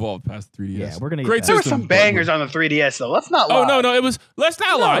 We've evolved past 3DS. Yeah, we're gonna get Great back. There were system, some but- bangers on the 3DS though. Let's not lie. Oh no, it was. Let's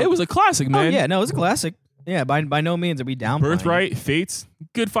not No. lie. It was a classic, man. Oh, yeah, no, it's a classic. Yeah, by no means are we down. Birthright, Fates,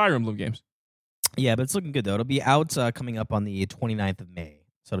 good Fire Emblem games. Yeah, but it's looking good though. It'll be out coming up on the 29th of May.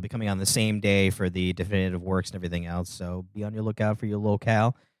 So it'll be coming on the same day for the definitive works and everything else. So be on your lookout for your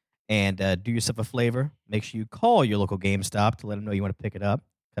locale and do yourself a flavor. Make sure you call your local GameStop to let them know you want to pick it up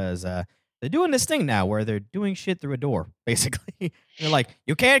because they're doing this thing now where they're doing shit through a door, basically. They're like,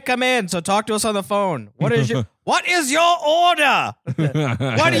 you can't come in, so talk to us on the phone. What is your order?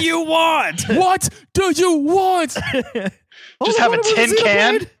 What do you want? What do you want? Just have a tin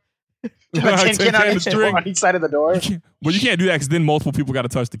can. Just have a tin can to drink. on each side of the door. Well, you can't do that because then multiple people got to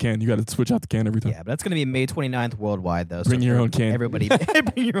touch the can. You got to switch out the can every time. Yeah, but that's going to be May 29th worldwide, though. Bring your own can. Everybody,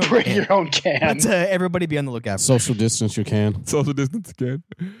 bring your own Bring can. your own can. But, everybody be on the lookout. Social distance you can. Social distance can.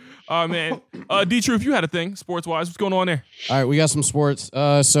 Oh man, D-Truth, you had a thing sports wise. What's going on there? All right, we got some sports.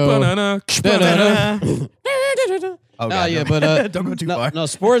 So Banana. Da-da-da. Oh, Nah, yeah, but don't go too no, far. no,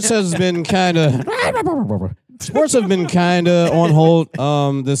 sports has been kind of sports have been kind of on hold.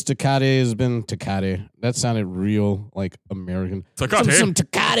 This Tecate has been Tecate. That sounded real like American. Tecate. Some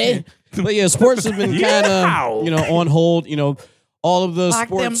Tecate. But yeah, sports have been kind of on hold. All of the Like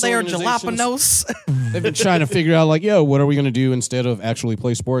them sports there organizations, jalapenos. they've been trying to figure out like, what are we going to do instead of actually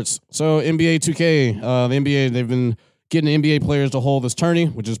play sports? So NBA 2K, the NBA, they've been getting NBA players to hold this tourney,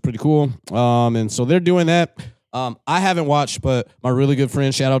 which is pretty cool. And so they're doing that. I haven't watched, but my really good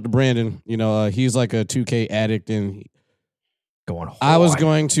friend, shout out to Brandon. He's like a 2K addict, and Going hard. I was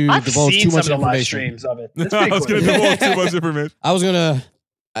going to I've divulge seen too much some of the live information. streams of it. It's I pretty was cool. going to divulge too much information. I was gonna.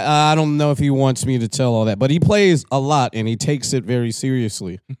 I don't know if he wants me to tell all that, but he plays a lot and he takes it very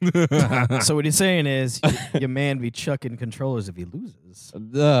seriously. So what he's saying is, your man be chucking controllers if he loses.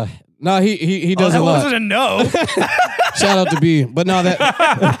 No, he does that a lot. wasn't a no. Shout out to B, but no, that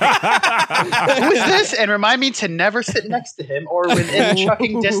Who is this? And remind me to never sit next to him or within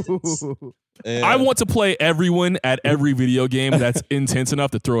chucking distance. I want to play everyone at every video game that's intense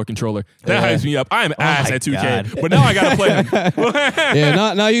enough to throw a controller. That Yeah. hypes me up. I'm ass my at 2K, God. but now I got to play him.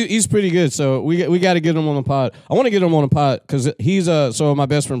 Yeah, no, he's pretty good. So we got to get him on the pod. I want to get him on the pod because he's so my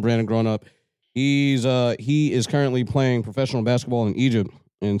best friend Brandon growing up. He is currently playing professional basketball in Egypt,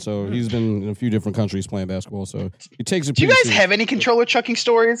 and so he's been in a few different countries playing basketball. So he takes it. Do you pretty guys serious. have any controller chucking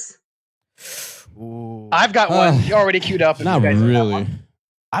stories? Ooh. I've got one already queued up. if Not you guys have really. one.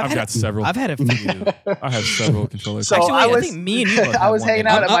 I've got several. I've had a few. I have several controllers. So Actually, I wait, I was, think me and you both I have was one hanging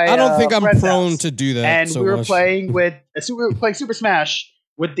that- out at my I don't think I'm friend's prone house, to do that. and so we were much. playing we were playing Super Smash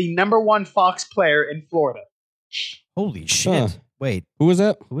with the #1 Fox player in Florida. Holy shit! Huh. Wait, Who was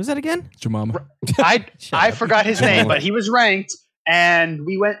that? who was that again? It's your mama. I Shut I up. forgot his name, but he was ranked, and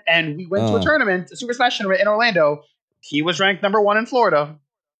we went to a tournament, a Super Smash tournament in Orlando. He was ranked #1 in Florida.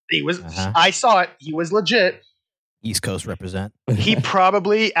 He was. Uh-huh. I saw it. He was legit. East Coast represent. He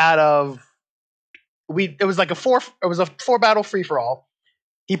probably out of it was like a 4 battle free for all.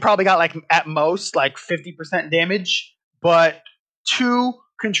 He probably got like at most like 50% damage, but 2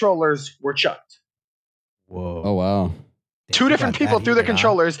 controllers were chucked. Whoa. Oh wow. Damn, 2 you different got people that threw the heated, huh?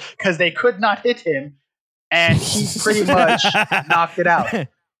 controllers because they could not hit him, and he pretty much knocked it out.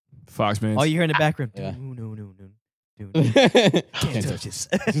 Fox man. All you hear in the background. Yeah. No. no, Can't touch this.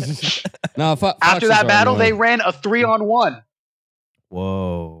 Fox After is that already battle, on. they ran a 3-on-1.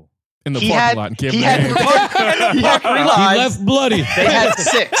 Whoa. in the he parking had- lot. And kept he had- playing. he had 3 He lives. left bloody. They had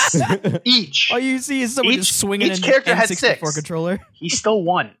 6 each. All you see is someone just swinging each an character had N64 6. controller. He still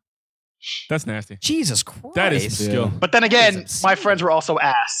won. That's nasty. Jesus Christ. That is Yeah. skill. But then again, That's my insane. friends were also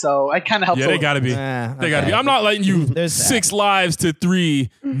ass, so I kind of helped. Yeah, a they little. got to be. They got to be. I'm not letting you There's that. 6 lives to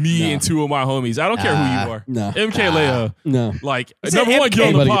 3 me No. and 2 of my homies. I don't care who you are. No. MK No. like He said #1 get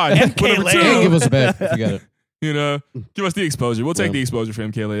on the MK pod. MK But number Leo. Hey, give 2, us a bet if you got it. you know, give us the exposure. We'll take Yeah. the exposure for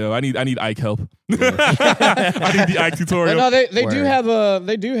MKLeo. I need Ike help. I need the Ike But tutorial. no, they do Word.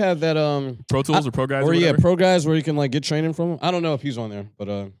 have that Pro Tools or Pro Guys or or yeah, whatever. pro guys where you can like get training from. I don't know if he's on there, but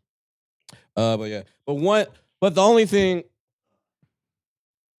yeah. But the only thing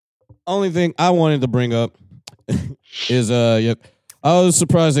I wanted to bring up is I was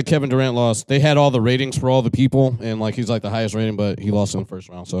surprised that Kevin Durant lost. They had all the ratings for all the people, and like he's like the highest rating, but he lost in the first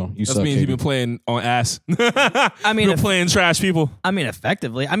round. So you That suck. means you've KD. been playing on ass. I mean, been if- playing trash people. I mean,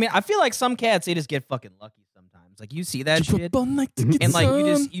 effectively. I mean, I feel like some cats, they just get fucking lucky sometimes. Like, you see that shit. And like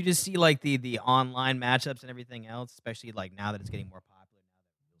you just see like the online matchups and everything else, especially like now that it's getting more popular now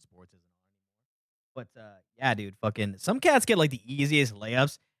that real sports isn't on anymore. But yeah, dude, fucking some cats get like the easiest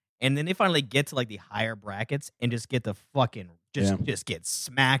layups, And then they finally get to like the higher brackets and just get the fucking just get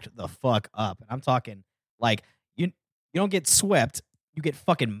smacked the fuck up. And I'm talking like you don't get swept, you get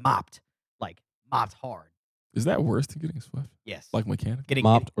fucking mopped, like mopped hard. Is that worse than getting swept? Yes, Like mechanic? getting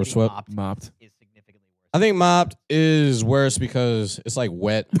Mopped or swept? Mopped. is significantly worse. I think mopped is worse because it's like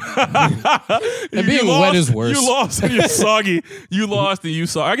wet. And being wet is worse. You lost and you're soggy. You lost and you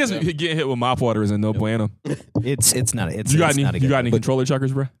saw. I guess getting hit with mop water is a no bueno. It's not. It's You got it's any? not a You good got look. any controller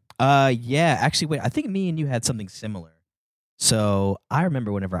chuckers, bro? Yeah, actually, wait. I think me and you had something similar. So I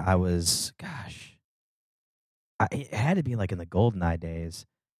remember whenever I was, it had to be like in the GoldenEye days.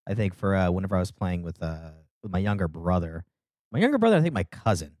 I think for whenever I was playing with my younger brother. My younger brother, I think my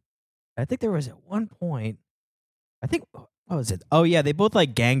cousin. I think there was at one point. I think what was it? Oh yeah, they both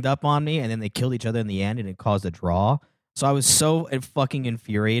like ganged up on me, and then they killed each other in the end, and it caused a draw. So I was so fucking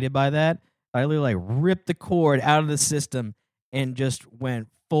infuriated by that. I literally like ripped the cord out of the system and just went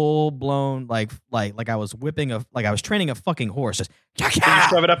full blown like I was I was training a fucking horse. Just Did you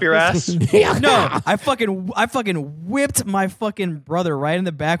shove it up your ass? no, I fucking whipped my fucking brother right in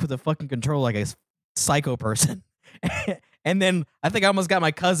the back with a fucking controller like a psycho person. And then I think I almost got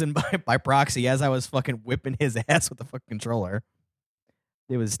my cousin by proxy as I was fucking whipping his ass with the fucking controller.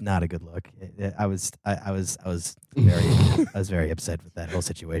 It was not a good look. I was very upset with that whole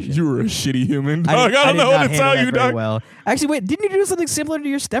situation. You were a shitty human, dog. I I don't did know what not to handle tell that you, very dog. well. Actually, wait, didn't you do something similar to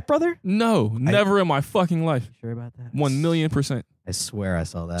your stepbrother? No, never in my fucking life. Sure about that? 1,000,000%. I swear I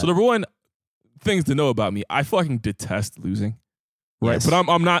saw that. So number one, things to know about me: I fucking detest losing. Right, Yes. but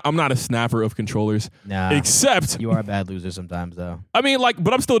I'm not a snapper of controllers. Nah, Except, you are a bad loser sometimes, though. I mean, like,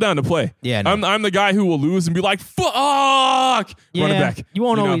 but I'm still down to play. Yeah, no. I'm the guy who will lose and be like, fuck, run it back. You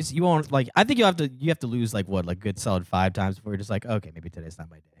won't know? always. You won't like. I think you have to lose like what, like good solid 5 times before you're just like, okay, maybe today's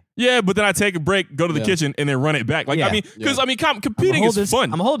not my day. Yeah, but then I take a break, go to the kitchen, and then run it back. Like, Yeah. I mean, because competing I'm is fun.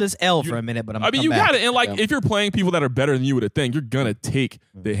 I'm gonna hold this L for a minute, but I mean, you got it. And like, Yeah. if you're playing people that are better than you at a thing, you're gonna take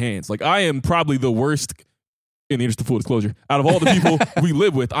the hands. Like, I am probably the worst. In the interest of full disclosure, out of all the people we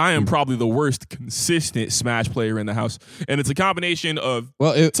live with, I am probably the worst consistent Smash player in the house, and it's a combination of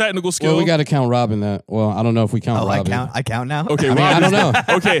technical skill. Well, we got to count Rob in that. Well, I don't know if we count Oh, Rob. I count now. Okay, I mean, Rob I don't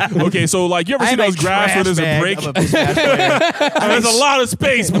is- know. Okay. So like, you ever I see am a those graphs where trash there's a bag break? of a Smash player. There's a lot of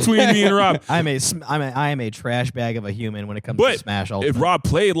space between me and Rob. I am a trash bag of a human when it comes But to Smash Ultimate. if Rob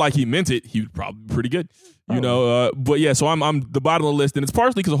played like he meant it, he would probably be pretty good. You know, but yeah, so I'm the bottom of the list, and it's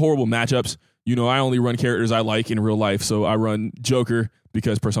partially because of horrible matchups. You know, I only run characters I like in real life, so I run Joker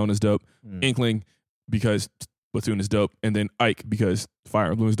because Persona's dope, Inkling because Splatoon is dope, and then Ike because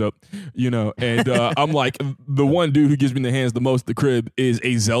Fire Emblem is dope. You know, and I'm like, the one dude who gives me the hands the most at the crib is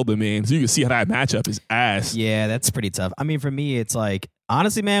a Zelda man, so you can see how that matchup is ass. Yeah, that's pretty tough. I mean, for me, it's like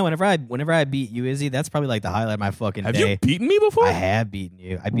honestly, man. Whenever I beat you, Izzy, that's probably like the highlight of my fucking Have day. you beaten me before? I have beaten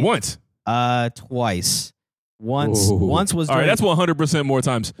you. I beat Once. Twice. Once Ooh. was All right, during, that's 100% more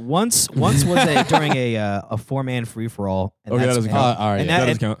times. once was during a 4-man free for all. Okay, that doesn't count. All right, And yeah. that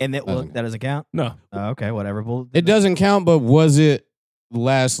doesn't count. And that, Doesn't that doesn't count. No. Okay, whatever. Well, It doesn't count, but was it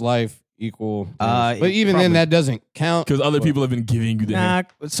last life equal? But even probably. then, that doesn't count. Because other people have been giving you the hand.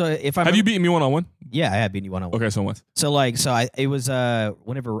 Nah. So if I Have you beaten me one-on-one? Yeah, I have beaten you 1-on-1. Okay, so once. So it was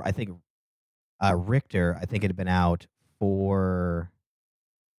whenever I think Richter, I think it had been out for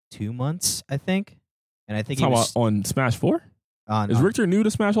 2 months, I think. And I think he Talking was about on Smash 4? on Is Richter new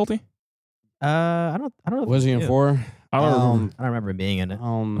to Smash Ulti? I don't know if Was he in new. 4? I don't remember. I don't remember him being in it. I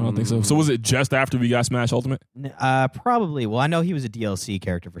don't think so. So was it just after we got Smash Ultimate? Probably. Well, I know he was a DLC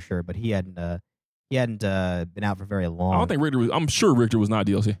character for sure, but he hadn't been out for very long. I don't think Richter was. I'm sure Richter was not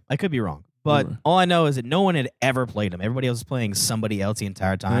DLC. I could be wrong. But Right. all I know is that no one had ever played him. Everybody else was playing somebody else the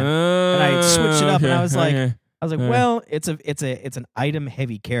entire time. And I switched it up, and I was like, okay. well, it's an item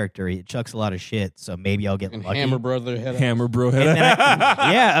heavy character. It chucks a lot of shit, so maybe I'll get And lucky. Hammer Brother head Hammer bro. And then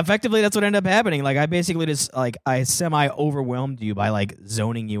yeah, effectively that's what ended up happening. Like I basically just like I semi overwhelmed you by like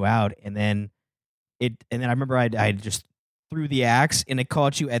zoning you out, and then I remember I just threw the axe and it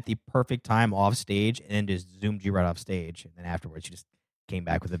caught you at the perfect time off stage, and then just zoomed you right off stage, and then afterwards you just came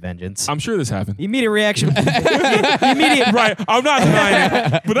back with a vengeance. I'm sure this happened. The immediate reaction, immediate Right. I'm not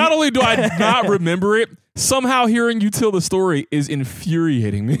denying it. But not only do I not remember it, somehow hearing you tell the story is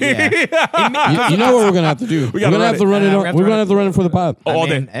infuriating me. Yeah. You know what we're gonna have to do? We We're gotta gonna run have it. to run it. we on- have to We're run gonna it. have to run it for the pod. all I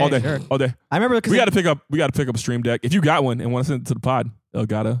mean, day, all day, sure. all day. I remember because We got to pick up a stream deck. If you got one and want to send it to the pod,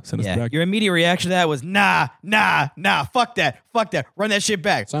 Elgato, send us Yeah, back. your immediate reaction to that was nah, fuck that, run that shit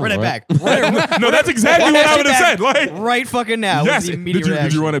back, Sounds run it right. back. No, that's exactly Run what that I shit would have back said. Like, right fucking now. yes. Was the immediate Did you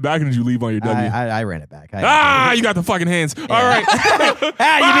reaction. run it back or did you leave on your W? I ran it back. You got the fucking hands. All right.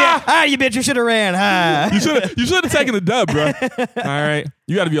 You bitch, you should have ran. You should have taken the dub, bro. All right.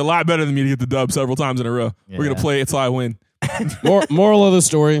 You got to be a lot better than me to get the dub several times in a row. We're going Yeah. to play it till I win. Moral of the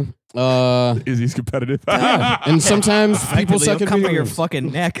story. Izzy's competitive. And sometimes people suck at come video for your games.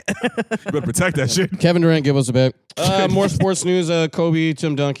 fucking neck. You better protect that shit. Kevin Durant, give us a bet. More sports news. Kobe,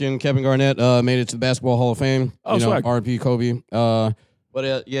 Tim Duncan, Kevin Garnett made it to the Basketball Hall of Fame. Oh, swag. R.I.P. Kobe.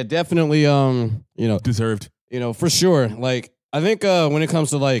 But yeah, definitely. Deserved. For sure. Like I think when it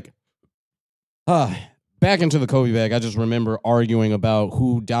comes to like, back into the Kobe bag, I just remember arguing about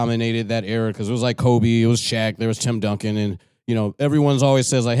who dominated that era because it was like Kobe, it was Shaq, there was Tim Duncan, and everyone's always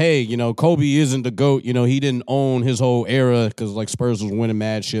says like, hey, Kobe isn't the GOAT. He didn't own his whole era because like Spurs was winning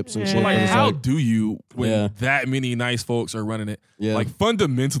mad ships and shit. Well, like, And it's how like, do you when Yeah. that many nice folks are running it? Yeah. Like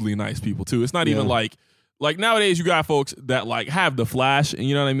fundamentally nice people too. It's not even like nowadays you got folks that like have the flash, and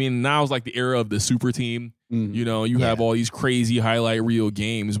you know what I mean? Now it's like the era of the super team. Mhm. You have all these crazy highlight reel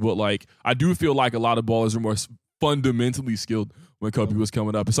games, but like I do feel like a lot of ballers are more fundamentally skilled when Kobe was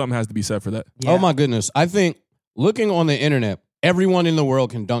coming up, and something has to be said for that. Oh my goodness. I think looking on the internet, everyone in the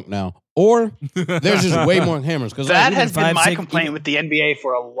world can dunk now. Or there's just way more hammers. Because That has been 5, my 6, complaint with the NBA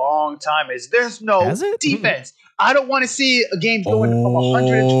for a long time is there's no Has it? defense. I don't want to see a game going from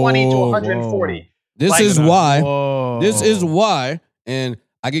 120 to 140. this Like- is why. Whoa. This is why. And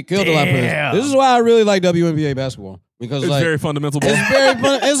I get killed a lot for this. Damn. This is why I really like WNBA basketball. Because It's like very fundamental ball. it's very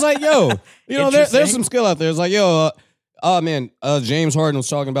fun. It's like, yo, there's Interesting. some skill out there. It's like, yo, James Harden was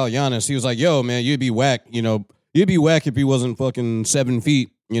talking about Giannis. He was like, yo, man, you'd be whack. You'd be whack if he wasn't fucking 7 feet,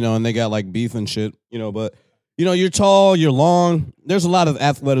 and they got like beef and shit, but, you're tall, you're long. There's a lot of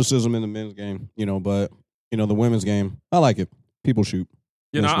athleticism in the men's game, but, the women's game, I like it. People shoot.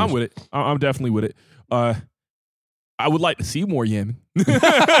 I'm Listeners. with it. I'm definitely with it. I would like to see more Yemen in the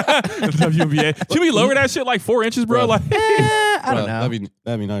WNBA. Should we lower that shit like 4 inches, bro? Bro. Like I don't know.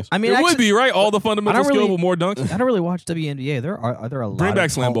 That'd be nice. I mean, it actually, would be right. All the fundamental I don't skill really- with more dunks. I don't really watch WNBA. Are there a lot Bring of back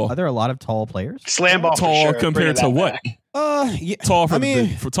tall, slam ball. Are there a lot of tall players? Slam ball for Tall sure. compared Bringing to that what? back. Yeah. Tall for I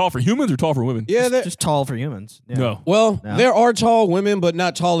mean, tall for humans or tall for women? yeah. Just tall for humans. Yeah. No. Well, No? there are tall women, but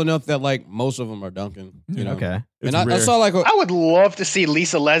not tall enough that like most of them are dunking. Okay. It's And I rare. saw like I would love to see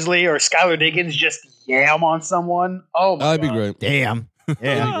Lisa Leslie or Skylar Diggins just yam on someone. Oh my that'd be God. great. Damn.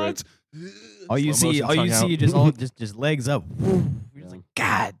 Yeah. Ah, it's- all you Slow see, motion just tongue out. just legs up. You're just like,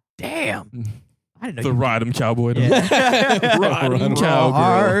 God damn. I didn't know the you ride 'em cowboy. Yeah. Ride 'em Run cowgirl.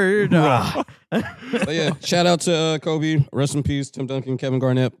 hard. But yeah, shout out to Kobe. Rest in peace, Tim Duncan, Kevin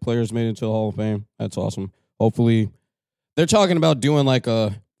Garnett. Players made it to the Hall of Fame. That's awesome. Hopefully, they're talking about doing like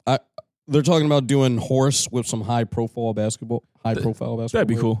they're talking about doing horse with some high profile basketball. That'd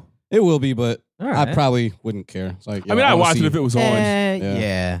be cool. It will be, but All I right. probably wouldn't care. It's like, I mean, I wanna watched see- it if it was on.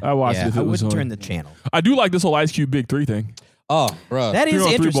 Yeah. I watched it if it I was wouldn't on. turn the channel. I do like this whole Ice Cube Big 3 thing. Oh, bro. That 3 is on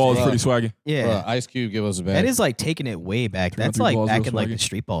 3 interesting. ball is Bruh. pretty swaggy. Yeah. Ice Cube, give us a That bag. is like taking it way back. 3 on That's 3 like balls back real in like swaggy. the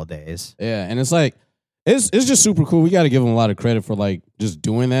street ball days. Yeah, and it's like it's just super cool. We got to give them a lot of credit for like just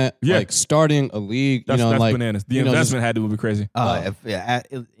doing that. Yeah. Like starting a league. That's, and that's like bananas. The you know, investment had to be crazy.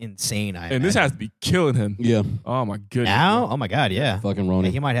 Insane. I And this imagine. has to be killing him. yeah, Oh my goodness. now. Oh my God. Yeah. fucking Yeah, Ronnie.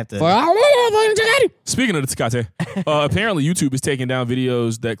 he might have to. Speaking of the Tecate, apparently YouTube is taking down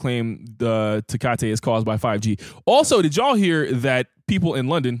videos that claim the Tecate is caused by 5G. Also, did y'all hear that people in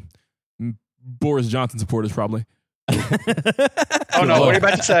London, Boris Johnson supporters probably, Oh no, what are you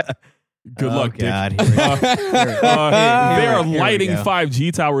about to say? good Oh, luck, Dick. God. Here we go. They are Here we lighting go.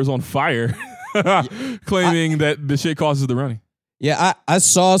 5G towers on fire, claiming that the shit causes the running. Yeah, I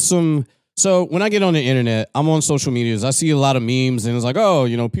saw some. So when I get on the internet, I'm on social medias. I see a lot of memes, and it's like, oh,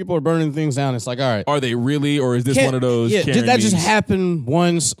 people are burning things down. It's like, all right, Are they really, or is this Can't- one of those? Yeah, Karen did that just memes? happen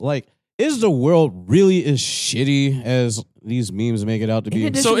once? Like, is the world really as shitty as these memes make it out to In be?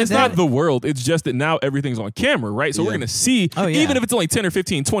 addition So to it's that- not the world. It's just that now everything's on camera, right? So we're Yeah. going to see, Oh, yeah. even if it's only 10 or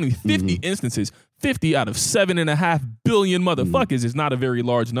 15, 20, 50 instances, 50 out of 7.5 billion motherfuckers is not a very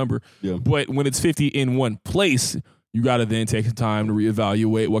large number. Yeah. But when it's 50 in one place, you got to then take some time to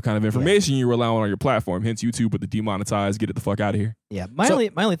reevaluate what kind of information you're allowing on your platform. Hence YouTube with the demonetized, get it the fuck out of here. Yeah. My So-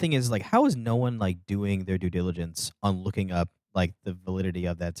 only thing is like, how is no one like doing their due diligence on looking up like the validity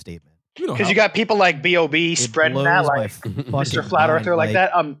of that statement? You know Because how- you got people like B.O.B. It spreading that, blows my like fucking Mr. Flat mind, Earther like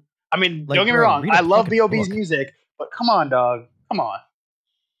that. I mean, like, don't get me bro, wrong. read a I love fucking B.O.B.'s book. music, but come on, dog. Come on.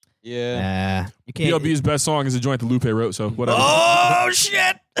 Yeah. Nah, you can't. B.O.B.'s best song is a joint that Lupe wrote, so whatever. Oh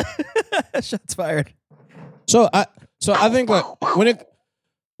shit! Shots fired. So I think like when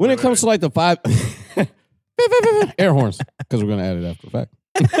when it comes to like the 5 air horns, because we're gonna add it after the fact.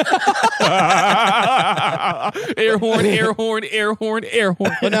 Air horn, air horn, air horn, air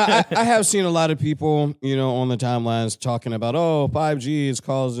horn. But no, I have seen a lot of people, on the timelines talking about, 5G is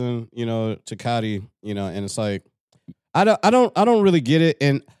causing, Takati, and it's like, I don't really get it,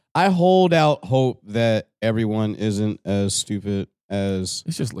 and I hold out hope that everyone isn't as stupid as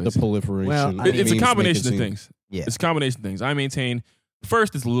It's just the lazy. proliferation. Well, I It's a means combination make of it seem. things. Yeah. It's a combination of things. I maintain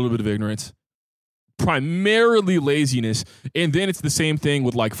first it's a little bit of ignorance, primarily laziness, and then it's the same thing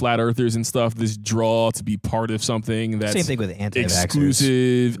with like flat earthers and stuff. This draw to be part of something that's Same thing with anti-vaxxers.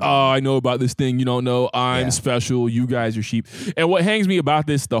 exclusive. Oh, I know about this thing you don't know. I'm Yeah. special. You guys are sheep. And what hangs me about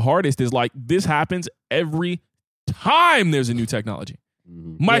this the hardest is like this happens every time there's a new technology.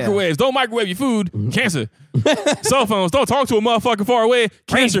 Microwaves, don't microwave your food, cancer. Cell phones, don't talk to a motherfucker far away,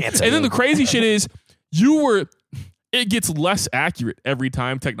 cancer. cancer. And then the crazy shit is it gets less accurate every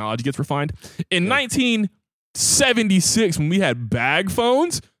time technology gets refined. In 1976, when we had bag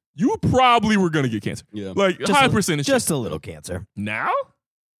phones, you probably were going to get cancer. Yeah. Like Just high a- percentage. Just a little cancer. Now?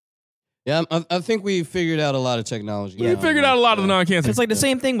 Yeah, I think we figured out a lot of technology. We figured out a lot of the non-cancer. It's like the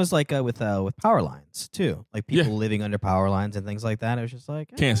same thing was like with power lines too. Like people living under power lines and things like that. It was just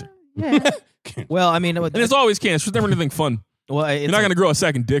like Cancer. Yeah. Well, I mean, And it's always cancer. It's never anything fun. well, it's You're not going to grow a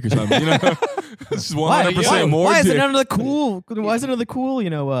second dick or something. It's just 100% why, more why is it dick. none of the cool? Why is it none of the cool?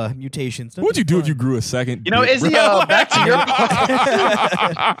 Mutations. What would you do if you grew a second You know, dick, Izzy, bro? back to your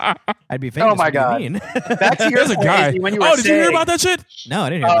I'd be famous. Oh my what do you God. mean? back to your There's a point, guy. Izzy, when you were Oh, did you hear saying, about that shit? No, I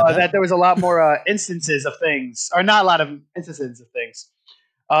didn't hear about that. that there was a lot more instances of things, or not a lot of instances of things.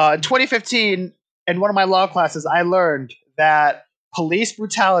 In 2015, in one of my law classes, I learned that police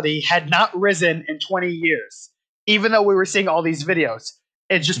brutality had not risen in 20 years, even though we were seeing all these videos.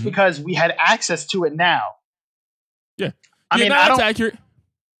 It's just because we had access to it now. Yeah. I mean, that's accurate.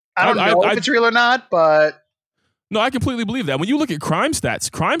 I don't know if it's real or not, but No, I completely believe that. When you look at crime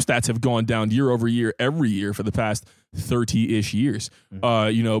stats have gone down year over year, every year for the past 30-ish years,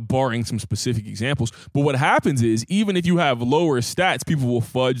 barring some specific examples. But what happens is, even if you have lower stats, people will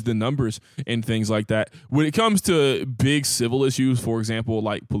fudge the numbers and things like that. When it comes to big civil issues, for example,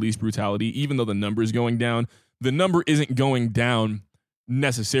 like police brutality, even though the number is going down, the number isn't going down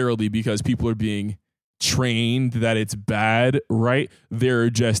necessarily because people are being trained that it's bad, right? There are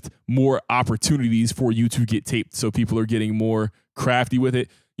just more opportunities for you to get taped, so people are getting more crafty with it.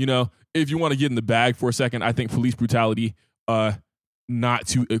 If you want to get in the bag for a second, I think police brutality, not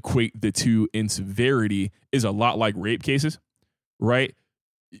to equate the two in severity, is a lot like rape cases, right?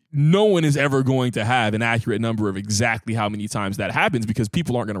 No one is ever going to have an accurate number of exactly how many times that happens because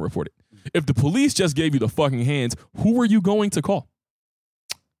people aren't going to report it. If the police just gave you the fucking hands, who are you going to call?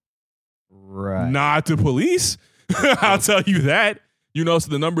 Right. Not the police. I'll tell you that. So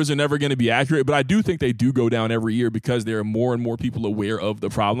the numbers are never going to be accurate, but I do think they do go down every year because there are more and more people aware of the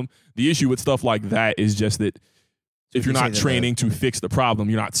problem. The issue with stuff like that is just that if you're you say not that training to fix the problem,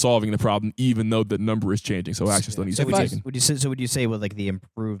 you're not solving the problem, even though the number is changing. So action still needs to be taken. Would you say with like the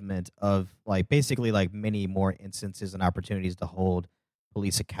improvement of like basically like many more instances and opportunities to hold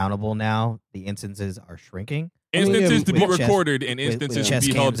police accountable now, the instances are shrinking? Instances to be with chess- recorded and with instances chess to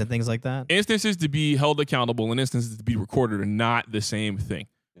be cams held. and things like that. Instances to be held accountable and instances to be recorded are not the same thing.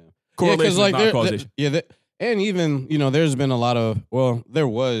 Yeah. Correlation is not there- causation. And even there's been a lot of there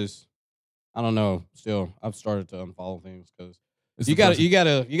was, I don't know. Still, I've started to unfollow things because It's you depressing. got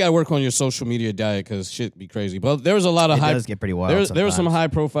to work on your social media diet because shit be crazy. But there was a lot of It high. does get pretty wild. There was some sometimes. high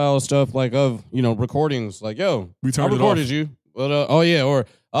profile stuff like of recordings like We I turned it recorded off. you, but or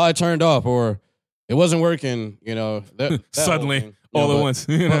I turned off or it wasn't working. That whole Suddenly, thing. all at once.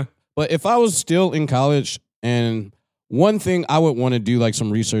 But if I was still in college, and one thing I would want to do like some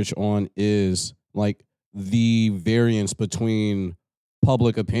research on is like the variance between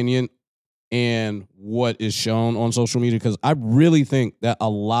public opinion and what is shown on social media, because I really think that a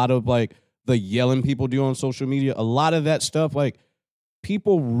lot of like the yelling people do on social media, a lot of that stuff, like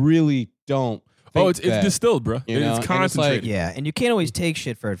people really don't. It's distilled, bro. You know, and It's it's concentrated. Yeah, and you can't always take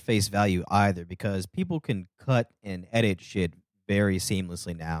shit for at face value either because people can cut and edit shit very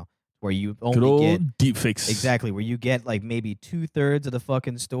seamlessly now, where you Good only get old deep fakes. exactly where you get like maybe 2/3 of the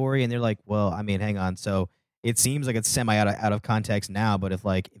fucking story, and they're like, well, I mean, hang on, so it seems like it's semi out of context now, but if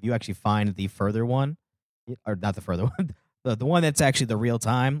you actually find the further one, or not the further one, the one that's actually the real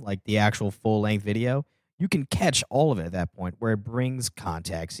time, like the actual full length video, you can catch all of it at that point where it brings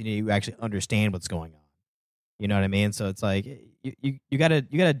context. You actually understand what's going on. You know what I mean? So it's like you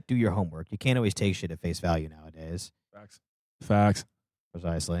gotta do your homework. You can't always take shit at face value nowadays. Facts.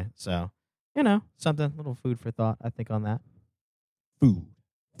 Precisely. So, something, little food for thought, I think, on that. food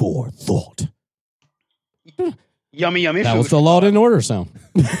forethought. Yummy That food. was the Law and Order sound.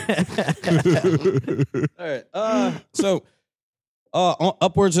 All right. So,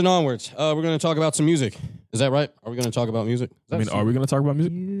 upwards and onwards. We're going to talk about some music. Is that right? Are we going to talk about music? I mean, are we going to talk about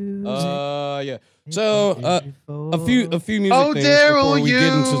music? Yeah. So, a few music Oh, things Daryl, before we get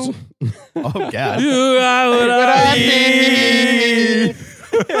into. Oh God. You are what What I I need.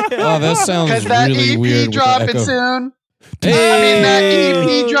 Oh, that sounds Because that really EP weird. with the dropping echo. soon. Hey, I mean, that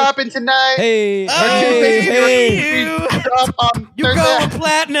EP dropping tonight. Hey, Or hey, Tuesday, hey. drop on You Thursday. going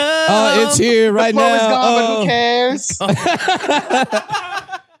platinum? It's here right Flow is now. gone, but who cares?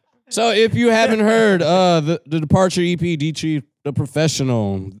 So if you haven't heard the Departure EP, D-Chief, The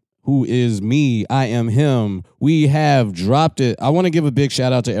Professional, who is me, I am him, we have dropped it. I want to give a big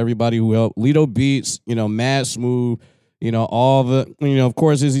shout out to everybody who helped. Lido Beats, Mad Smooth, all the, of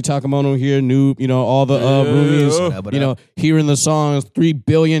course, Izzy Takamono here, Noob, all the roomies, hearing the songs 3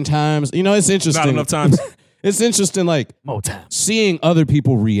 billion times. It's interesting. Not enough times. It's interesting, like, Motown. seeing other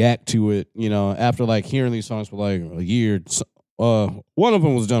people react to it, after like hearing these songs for like a year. One of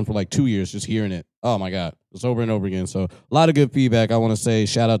them was done for like 2 years, just hearing it. Oh my God. It's over and over again. So a lot of good feedback. I want to say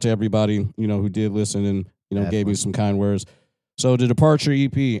shout out to everybody, who did listen and, gave me some kind words. So the Departure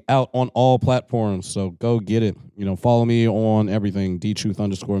EP out on all platforms. So go get it. Follow me on everything,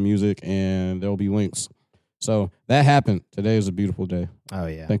 dtruth_music, and there'll be links. So that happened. Today is a beautiful day. Oh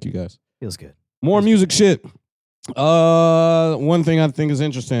yeah. Thank you guys. Feels good. More music shit. One thing I think is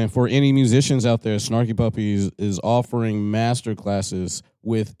interesting for any musicians out there, Snarky Puppies is offering master classes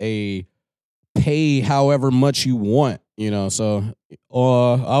with a pay however much you want, So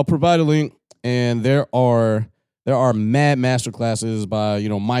I'll provide a link, and there are mad master classes by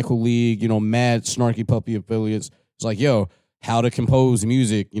Michael League, mad Snarky Puppy affiliates. It's like, how to compose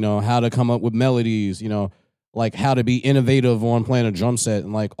music, how to come up with melodies, like how to be innovative on playing a drum set,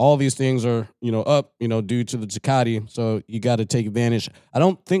 and like all these things are up due to the Tecate, so you got to take advantage. I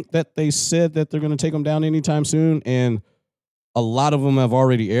don't think that they said that they're going to take them down anytime soon, and a lot of them have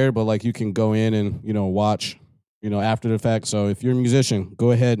already aired, but like you can go in and watch after the fact. So if you're a musician,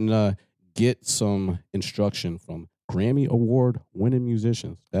 go ahead and get some instruction from Grammy Award winning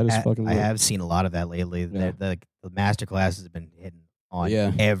musicians. That is fucking I lit. have seen a lot of that lately. Yeah. The master classes have been hitting on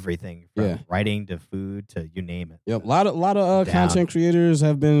Yeah. everything from Yeah. writing to food to you name it. Yep, a lot of Down. content creators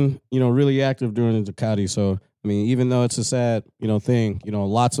have been really active during the Tecate. So I mean, even though it's a sad thing,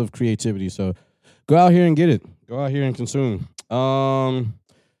 lots of creativity. So go out here and get it. Go out here and consume.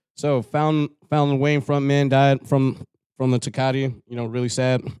 So Fountain Wayne frontman died from the Tecate. Really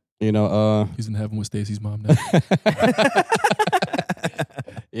sad. He's in heaven with Stacy's mom now.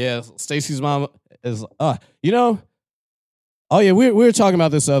 Yeah, Stacy's mom is oh yeah, we were talking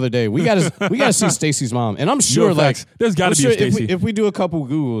about this the other day. We gotta see Stacy's mom, and I'm sure Yo, facts. There's got to be a Stacy. if we do a couple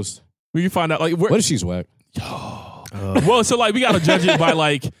Googles, We can find out like what if she's whack? Well, so like we gotta judge it by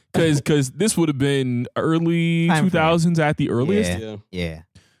like because this would have been early Time frame. 2000s at the earliest Yeah. Yeah.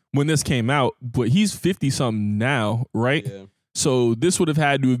 when this came out, but he's 50 something now, right? Yeah. So this would have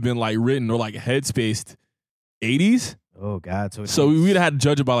had to have been like written or like headspaced 80s. Oh God. So we'd have had to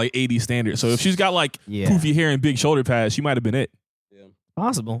judge it by like 80s standards. So if she's got like Yeah. poofy hair and big shoulder pads, she might have been it.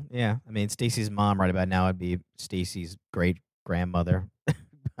 Possible. Yeah. I mean, Stacy's mom right about now would be Stacy's great grandmother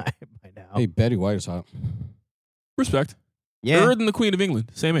by now. Hey, Betty White is hot. Respect. yeah. Earlier than the Queen of England.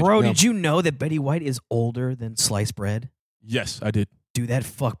 Same age. Bro, Yeah. did you know that Betty White is older than sliced bread? Yes, I did. Dude, that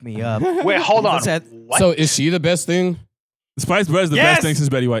fucked me up. Wait, hold on. What's that? What? So is she the best thing? Spice bread is the Yes! best thing since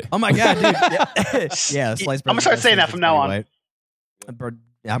Betty White. Oh my God, dude. Yeah, yeah sliced bread. I'm gonna start saying that from now on. Bro,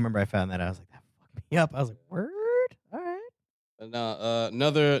 I remember I found that. I was like, that fucked me up. I was like, word? All right.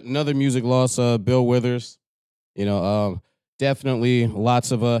 Another music loss. Bill Withers. Definitely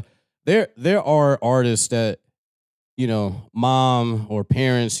lots of There are artists that mom or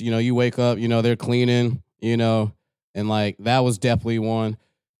parents. You wake up. They're cleaning. And like that was definitely one.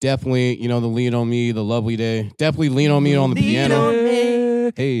 Definitely, the Lean on Me, the Lovely Day. Definitely Lean on Me on the Lean piano. on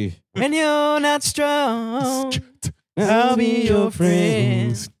me. Hey. When you're not strong, I'll be your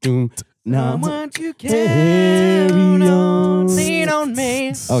friend. Someone to carry on. Lean on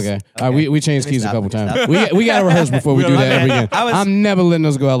me. Okay. All right, we changed Let me keys a stop. couple Let me times. stop. We got to rehearse before we do that ever again. I was- I'm never letting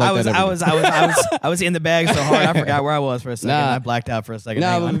us go out like that. I was in the bag so hard I forgot where I was for a second. Nah. I blacked out for a second.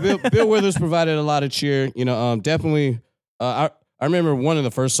 Nah, Hang but on. Bill Withers provided a lot of cheer. Definitely. I remember one of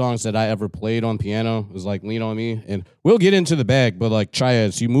the first songs that I ever played on piano was like "Lean on Me," and we'll get into the bag, but like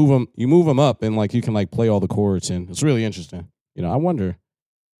triads, you move them up, and like you can like play all the chords, and it's really interesting. I wonder.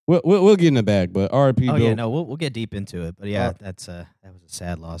 We'll get in the bag, but R.I.P. Oh Bill. yeah, no, we'll get deep into it. But yeah, that was a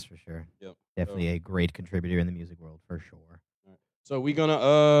sad loss for sure. Yep. Definitely a great contributor in the music world for sure. So we're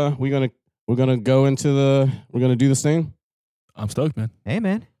gonna do this thing. I'm stoked, man. Hey,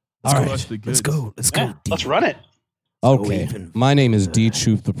 man. All right. Clutch the Let's goods. go. Let's go. Yeah, let's run it. Okay. even- My name is D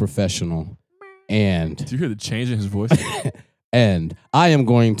Truth the Professional, and Do you hear the change in his voice? and I am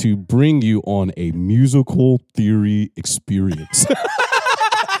going to bring you on a musical theory experience.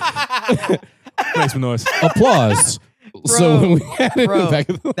 Makes some noise. Applause. So when we had it in Bro, the back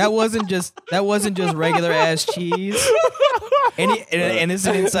of the that wasn't just regular ass cheese. And it's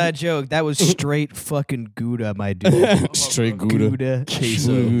an inside joke. That was straight fucking Gouda, my dude. straight Gouda. Gouda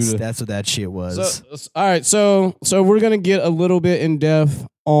Queso. cheese. That's what that shit was. All right, so we're gonna get a little bit in depth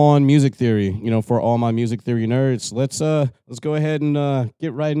on music theory. You know, for all my music theory nerds, let's go ahead and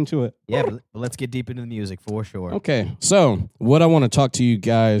get right into it. Yeah, but let's get deep into the music for sure. Okay, so what I want to talk to you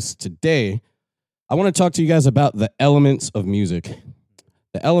guys today, I want to talk to you guys about the elements of music.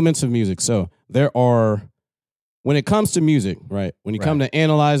 The elements of music. So there are, when it comes to music, right? When you come to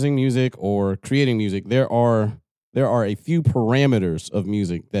analyzing music or creating music, there are a few parameters of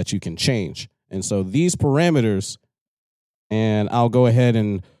music that you can change. And so these parameters, and I'll go ahead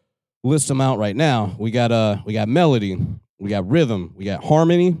and list them out right now. We got melody, we got rhythm, we got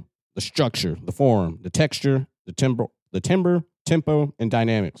harmony, the structure, the form, the texture, the timbre, tempo, and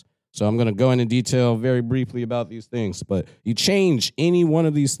dynamics. So I'm going to go into detail very briefly about these things, but you change any one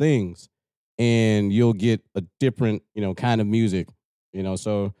of these things and you'll get a different, kind of music,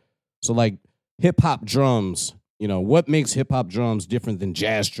 so like hip hop drums, what makes hip hop drums different than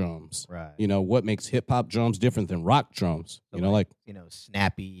jazz drums? Right. What makes hip hop drums different than rock drums? So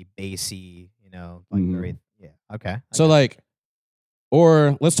snappy, bassy, very, yeah. Okay.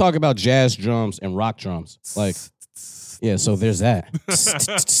 Or let's talk about jazz drums and rock drums. Yeah, so there's that.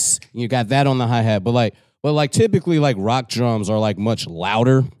 You got that on the hi-hat, but typically rock drums are much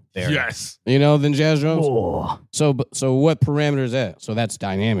louder, Yes. than jazz drums. Oh. So what parameter is that? So that's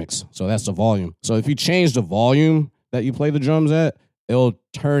dynamics. So that's the volume. So if you change the volume that you play the drums at, it'll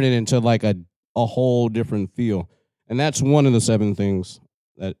turn it into a whole different feel. And that's one of the 7 things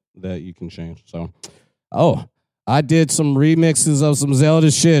that you can change. So, I did some remixes of some Zelda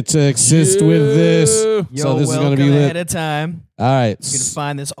shit to assist with this. Yo, So this is going to be ahead lit. of time. All right. You can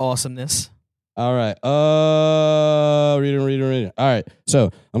find this awesomeness. All right. Read it. All right. So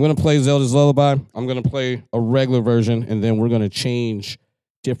I'm going to play Zelda's Lullaby. I'm going to play a regular version, and then we're going to change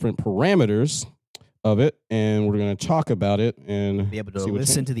different parameters of it, and we're going to talk about it and Be able to see what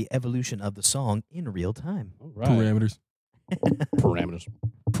listen changes. to the evolution of the song in real time. All right. Parameters. Parameters.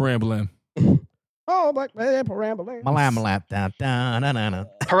 Parambolam. Oh, black man, parameters. Malam da da na na na.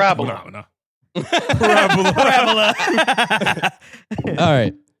 Parabola. No. Parabola. All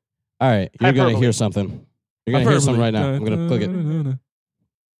right. You're going to Hyperbole. hear something. You're going to hear something right now. I'm going to click it.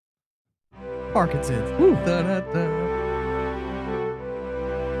 Parkinson's. Da, da, da.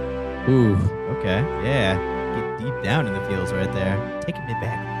 Ooh. Okay, yeah. Get deep down in the fields right there. Taking me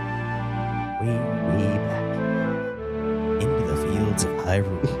back. Way, way back. Into the fields of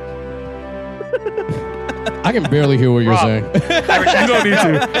Hyrule. I can barely hear what you're Rob. saying. You don't need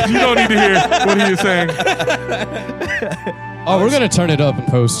to. You don't need to hear what he is saying. Oh, we're going to turn it up in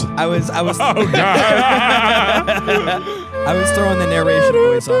post. I was Oh God. I was throwing the narration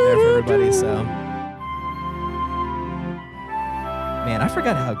voice on there for everybody, so. Man, I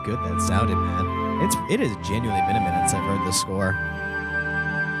forgot how good that sounded, man. It has genuinely been a minute since I've heard this score.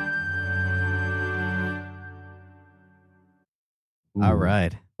 All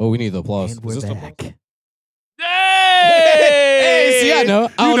right. Oh, we need the applause. And we're Is this the back. Hey, see, I know.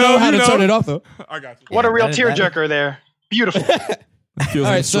 I don't know how to turn it off, though. I got you. What a real that- tearjerker there. Beautiful. Feels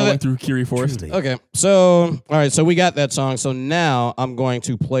All right, like so strolling that- through Kiri Forest. Truly. Okay, so all right, so we got that song. So now I'm going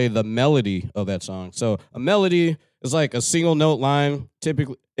to play the melody of that song. So a melody is like a single note line.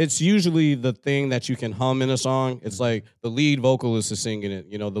 Typically, it's usually the thing that you can hum in a song. It's like the lead vocalist is singing it.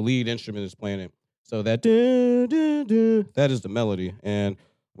 The lead instrument is playing it. So that that is the melody, and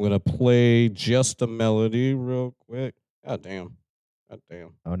I'm gonna play just the melody real quick. God damn.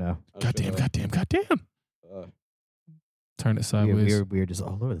 Oh no. Goddamn. Uh, Turn it sideways. We're just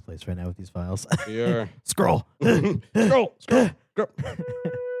all over the place right now with these files. Here. Scroll. Scroll.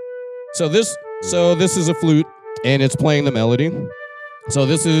 So this is a flute, and it's playing the melody. So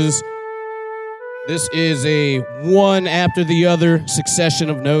this is a one after the other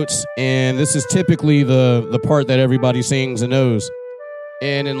succession of notes, and this is typically the part that everybody sings and knows.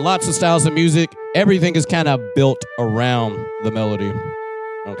 And in lots of styles of music, everything is kind of built around the melody.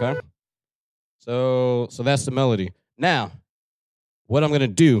 Okay? So that's the melody. Now, what I'm going to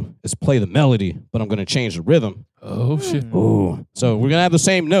do is play the melody, but I'm going to change the rhythm. Oh shit. Ooh. So we're going to have the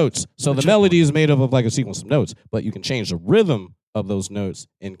same notes. So the melody is made up of like a sequence of notes, but you can change the rhythm of those notes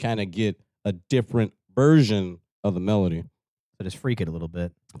and kind of get a different version of the melody. So just freak it a little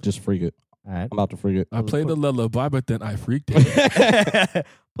bit. Just freak it. All right. I'm about to freak it. I played the lullaby, but then I freaked it.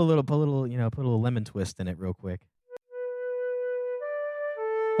 put a little lemon twist in it real quick.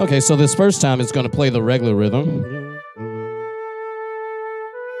 Okay, so this first time it's going to play the regular rhythm.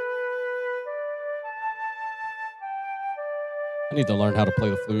 I need to learn how to play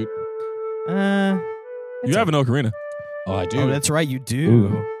the flute. You have an ocarina. Oh, I do. Oh, that's right, you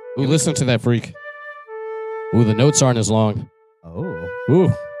do. Ooh, listen to that freak. Ooh, the notes aren't as long. Oh.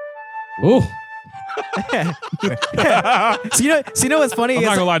 Ooh. Ooh. So you know what's funny? I'm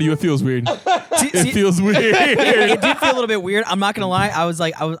not gonna lie to you, it feels weird. It feels weird. It did feel a little bit weird. I'm not gonna lie. I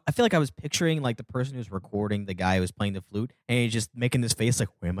feel like I was picturing like the person who's recording the guy who's playing the flute, and he's just making this face like,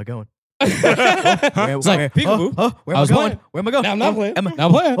 "Where am I going? It's like, peekaboo. Where I am I was going? playing. Where am I going? Now I'm not playing. Am I- Now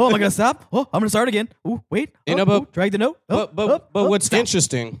I'm playing. Oh, am I gonna stop? Oh, I'm gonna start again. Ooh, wait. You know, but- drag the note. But what's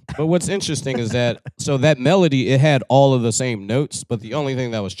interesting is that so that melody, it had all of the same notes, but the only thing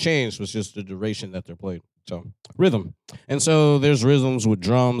that was changed was just the duration that they're played. So rhythm. And so there's rhythms with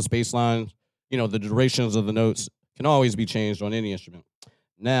drums, bass lines, the durations of the notes can always be changed on any instrument.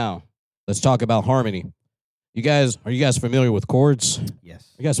 Now, let's talk about harmony. Are you guys familiar with chords? Yes.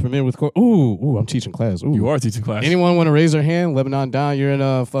 You guys familiar with chords? Ooh, I'm teaching class. Ooh. You are teaching class. Anyone want to raise their hand? Lebanon down, you're in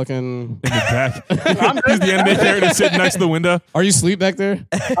a fucking... In the back. He's the anime character sitting next to the window. Are you asleep back there?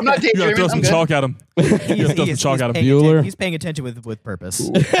 I'm not You gotta daydreaming. throw I'm some good. chalk at him. You gotta throw some chalk at him. Bueller. He's paying attention with purpose.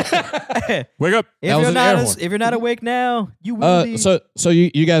 Wake up. That was an air horn. If you're not awake now, you will be. So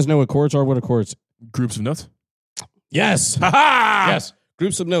you guys know what chords are? What are chords? Groups of notes. Yes. Ha Yes.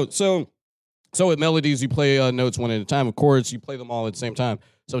 Groups of notes. So with melodies, you play notes one at a time. With chords, you play them all at the same time.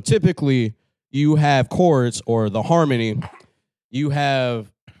 So typically, you have chords or the harmony. You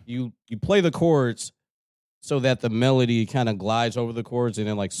play the chords so that the melody kind of glides over the chords and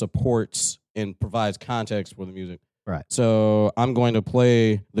then like supports and provides context for the music. Right. So I'm going to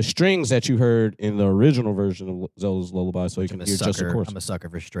play the strings that you heard in the original version of Zelda's Lullaby, so you can hear just the chords. I'm a sucker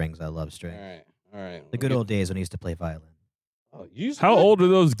for strings. I love strings. All right. The good old days when I used to play violin. Oh, you used to How play- old are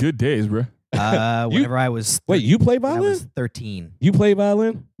those good days, bro? Whenever I was Wait, you play when I was violin? 13. You play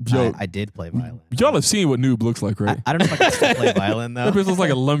violin? Yo, I did play violin. y'all have seen what noob looks like, right? I don't know if I can still play violin though. That person looks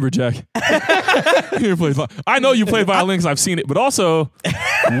like a lumberjack. He never plays I know you play violin because I've seen it, but also,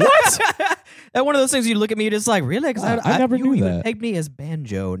 what? That one of those things you look at me, you're just like, really? Because Wow, I never knew you that. pegged me as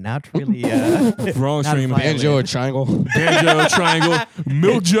banjo, not really. Wrong Not stream. violin. Banjo or triangle? Banjo, triangle,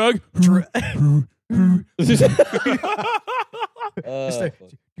 milk jug.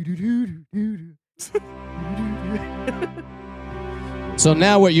 So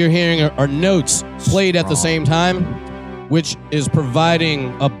now what you're hearing are notes played at the same time, which is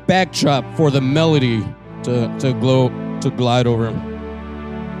providing a backdrop for the melody to glide over.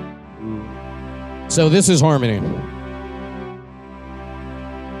 So this is harmony.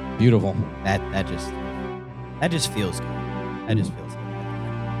 Beautiful. that just feels good. That just feels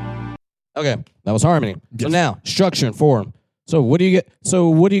good. Okay, that was harmony. So Yes. now structure and form. So what do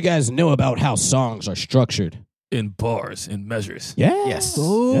you guys know about how songs are structured? In bars, in measures. Yeah. Yes.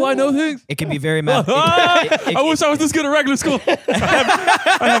 Oh, I know things. It can be very math. I wish I was this good at regular school. I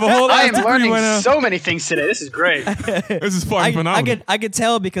have a whole I ass am degree learning right now. so many things today. This is great. This is fucking phenomenal. I could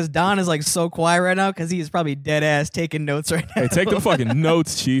tell because Don is like so quiet right now because he is probably dead ass taking notes right now. Hey, take the fucking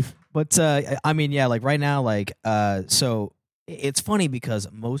notes, chief. But I mean, yeah, like right now, like so it's funny because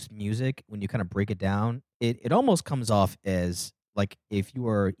most music, when you kind of break it down, it almost comes off as like if you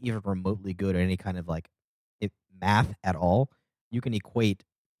are even remotely good at any kind of like math at all, you can equate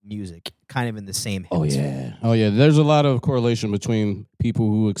music kind of in the same hemisphere. Oh yeah. There's a lot of correlation between people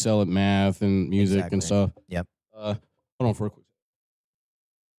who excel at math and music Exactly. and stuff. Yep. Hold on for a quick.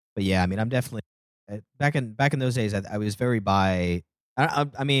 But yeah, I mean, I'm definitely back in those days. I was very by.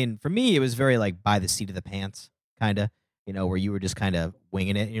 I mean, for me, it was very like by the seat of the pants, kind of. Where you were just kind of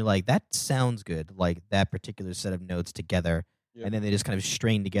winging it, and you're like, that sounds good, like that particular set of notes together, Yeah. and then they just kind of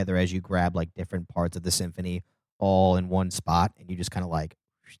string together as you grab like different parts of the symphony all in one spot, and you just kind of like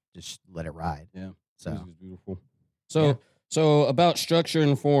just let it ride. Yeah. So Music is beautiful. So about structure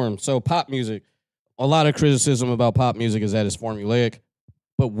and form. So pop music, a lot of criticism about pop music is that it's formulaic.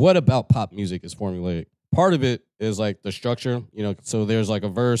 But what about pop music is formulaic? Part of it is like the structure, so there's like a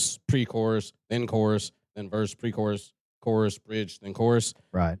verse, pre-chorus, then verse, pre-chorus, chorus, bridge, then chorus.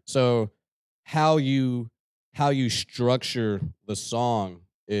 right. So how you structure the song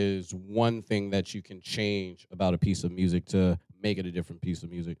is one thing that you can change about a piece of music to make it a different piece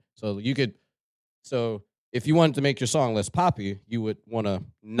of music. So if you wanted to make your song less poppy, you would want to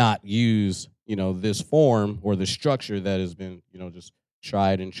not use, this form or the structure that has been, just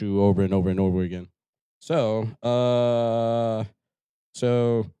tried and true over and over and over again. So, I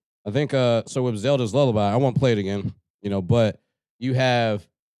think, with Zelda's Lullaby, I won't play it again, but you have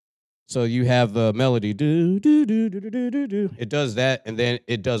the melody, do, do, do, do, do, do, do. It does that, and then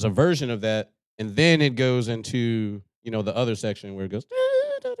it does a version of that, and then it goes into, the other section where it goes,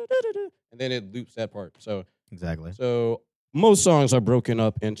 and then it loops that part. So Exactly. So most songs are broken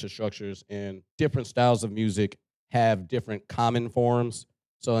up into structures, and different styles of music have different common forms.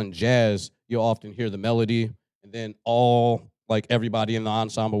 So in jazz, you'll often hear the melody, and then everybody in the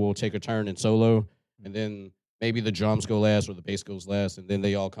ensemble will take a turn in solo, and then maybe the drums go last or the bass goes last, and then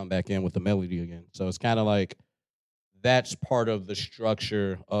they all come back in with the melody again. So it's kind of like that's part of the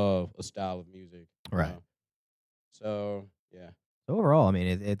structure of a style of music. Right. So, yeah. Overall, I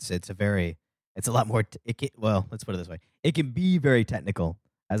mean, it's a lot more. Let's put it this way: it can be very technical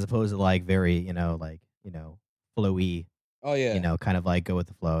as opposed to like very flowy. Oh yeah. Kind of like go with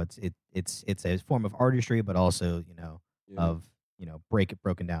the flow. It's a form of artistry, but also of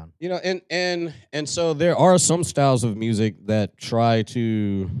broken down. And so there are some styles of music that try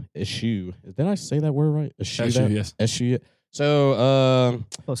to eschew. Did I say that word right? Eschew, yes. Eschew. So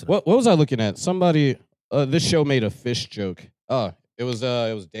what was I looking at? Somebody this show made a fish joke. Oh, it was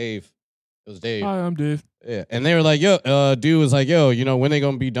Dave. It was Dave. Hi, I'm Dave. Yeah, and they were like, "Yo," dude was like, "Yo, when they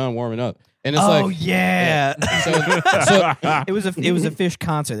gonna be done warming up?" And it's yeah. So it was a fish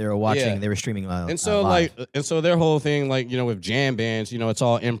concert they were watching. Yeah. They were streaming live. And so live. so their whole thing, with jam bands, it's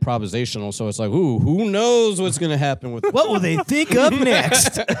all improvisational. So it's like, ooh, who knows what's gonna happen with what will they think of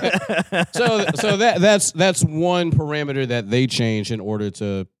next? so that's one parameter that they change in order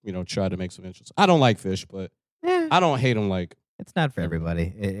to try to make some interest. I don't like fish, but I don't hate them. Like it's not for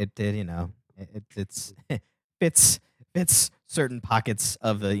everybody. It fits certain pockets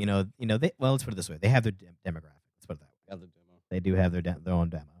of the let's put it this way. They have their demographic. Let's put it that way. They do have their own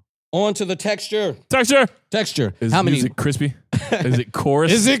demo. On to the texture. Texture. Is How many? music crispy? Is it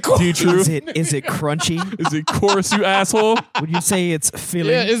coarse? Is it coarse? Do you true? Is it crunchy? Is it coarse, you asshole? Would you say it's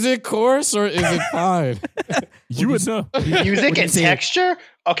filling? Yeah, is it coarse or is it fine? You would know. Music and texture?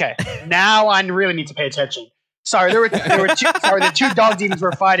 Okay, now I really need to pay attention. Sorry, the two dog demons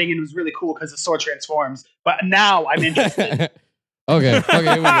were fighting and it was really cool because the sword transforms. But now I'm interested. Okay, here we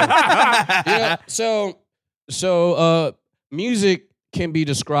go. So music can be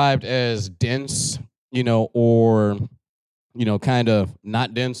described as dense, or kind of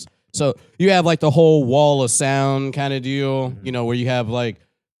not dense. So you have like the whole wall of sound kind of deal, where you have like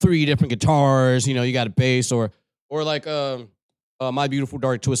 3 different guitars, you got a bass or like My Beautiful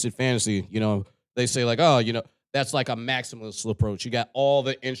Dark Twisted Fantasy, they say like, that's like a maximalist approach. You got all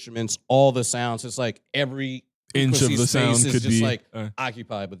the instruments, all the sounds. It's like every inch of the sound is could just be like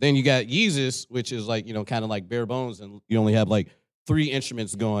occupied. But then you got Yeezus, which is like, kind of like bare bones, and you only have like 3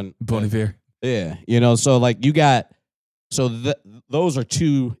 instruments going. Bon Iver. Yeah, so like you got, those are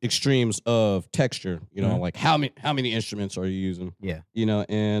 2 extremes of texture. Like how many instruments are you using? Yeah.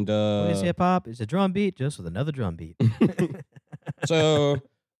 And what is hip hop? It's a drum beat just with another drum beat. So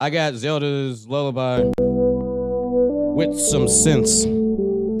I got Zelda's Lullaby with some sense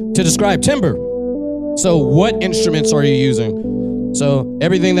to describe timbre. So what instruments are you using? So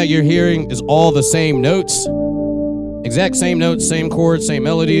everything that you're hearing is all the same notes, exact same notes, same chords, same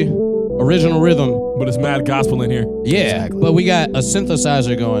melody, original rhythm. But it's mad gospel in here. Yeah, Exactly. But we got a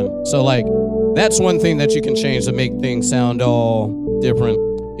synthesizer going. So like that's one thing that you can change to make things sound all different,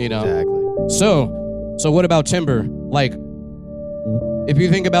 Exactly. So what about timbre? Like if you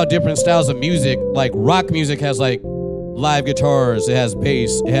think about different styles of music, like rock music has like live guitars, it has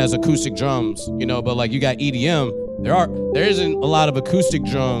bass, it has acoustic drums, but like you got EDM, there isn't a lot of acoustic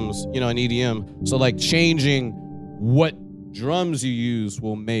drums, in EDM. So like changing what drums you use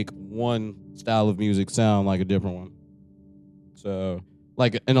will make one style of music sound like a different one. So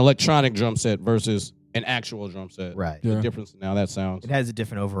like an electronic drum set versus an actual drum set. Right. Yeah. The difference in how that sounds. It has a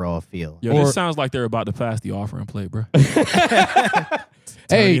different overall feel. Yo, this sounds like they're about to pass the offering plate, bro.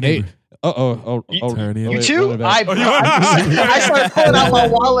 Hey. You You too? I started pulling out my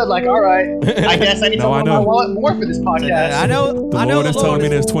wallet like, all right, I guess I need to No, I open my know. wallet more for this podcast. I know. The I know. Lord is telling me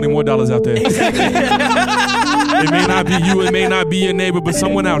there's $20 more out there. It may not be you, it may not be your neighbor, but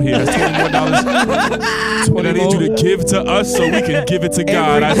someone out here. There's $20 more. And I need you to give to us so we can give it to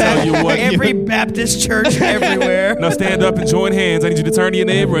God. I tell you what. Every Baptist church everywhere. Now stand up and join hands. I need you to turn to your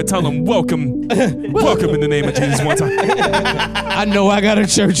neighbor and tell them, welcome. Welcome in the name of Jesus one time. I know I got a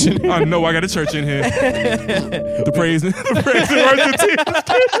church in here. I know I got a church in here. The praise and worship team.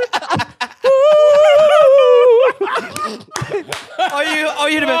 Oh,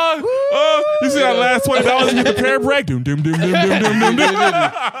 you'd have been. You see that last $20 you get the prayer break? Doom, doom, doom, doom, doom, doom, doom,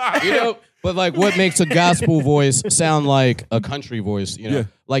 doom. You know, but like, what makes a gospel voice sound like a country voice? You know, Yeah.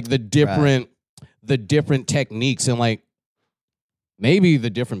 like the different techniques and like maybe the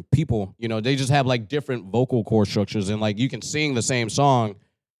different people. You know, they just have like different vocal cord structures, and like you can sing the same song,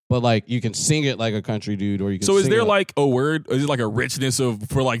 but like you can sing it like a country dude, or you can. So is sing there it like a word? Is it like a richness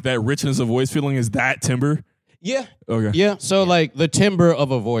for like that richness of voice feeling? Is that timbre? Yeah. Okay. Yeah. So like the timbre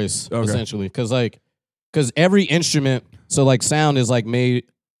of a voice, Okay. essentially, because every instrument, so like sound is like made.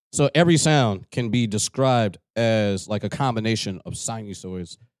 So every sound can be described as like a combination of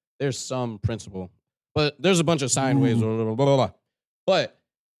sinusoids. There's some principle, but there's a bunch of sine waves. Blah, blah, blah, blah, blah. But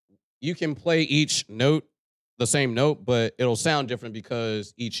you can play each note, the same note, but it'll sound different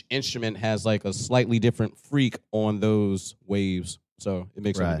because each instrument has like a slightly different freak on those waves. So it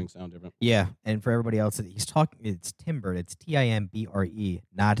makes everything sound different. Yeah, and for everybody else, he's talking. It's timber. It's Timbre,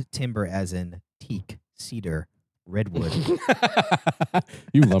 not timber as in teak, cedar, redwood.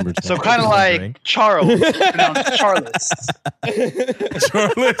 You lumberjack. So kind of like Charles, pronounced Charles.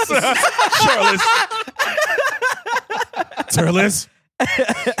 Charles.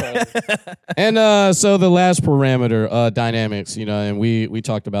 And so the last parameter, dynamics, you know, and we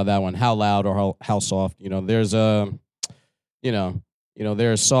talked about that one. How loud or how soft, you know. There's there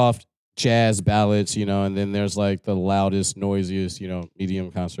are soft jazz ballads, you know, and then there's like the loudest, noisiest, you know, medium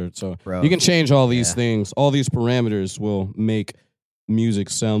concert. So Bro. you can change all these Yeah. things. All these parameters will make music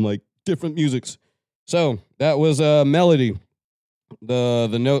sound like different musics. So that was a melody, the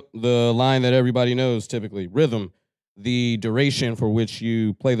note, the line that everybody knows typically, rhythm, the duration for which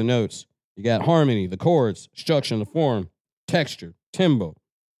you play the notes. You got harmony, the chords, structure, the form, texture, timbre.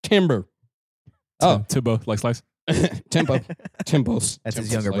 Oh, Timbo, like slice. tempos. That's his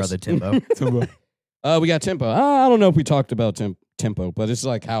Tempo younger slice. brother, Timbo. Timbo. We got tempo. I don't know if we talked about tempo, but it's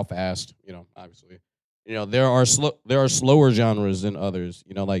like how fast. You know, obviously, you know there are slower genres than others.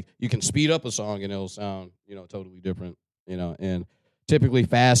 You know, like you can speed up a song and it'll sound totally different. You know, and typically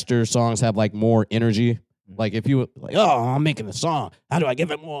faster songs have like more energy. Like if you like, oh, I'm making a song. How do I give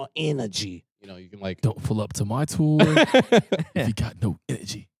it more energy? You know, you can like Don't pull up to my tour if you got no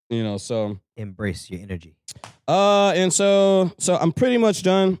energy. you know. So Embrace your energy. and so I'm pretty much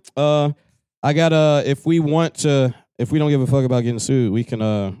done. I got if we don't give a fuck about getting sued, we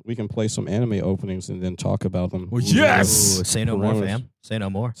can play some anime openings and then talk about them. Well, yes! Ooh, say no more, Coronas. fam. Say no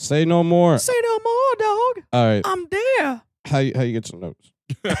more. Say no more. Say no more, dog. All right. I'm there. How you get some notes?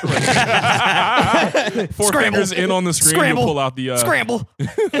 Four Scramble. fingers in on the screen. Scramble. You pull out the. Scramble.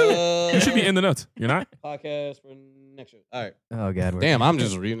 You should be in the notes. You're not. Podcast for next year. All right. Oh God. Damn, I'm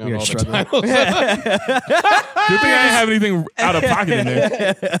just reading out We're all the struggling. titles. Good thing I didn't have anything out of pocket in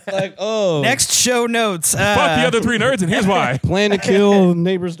there. Like, oh, Next show notes. Fuck the other three nerds, and here's why. plan to kill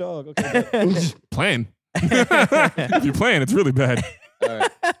neighbor's dog. Okay. Plan. If you're playing, it's really bad. All right.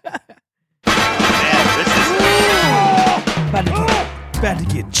 Man, this is About to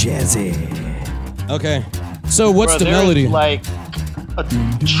get jazzy. Okay. So what's bro, the there is, melody? like a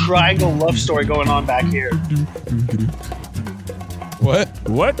triangle love story going on back here. What?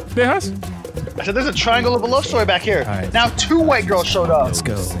 What? Tejas? I said there's a triangle of a love story back here. right. Now 2 white girls showed up. Let's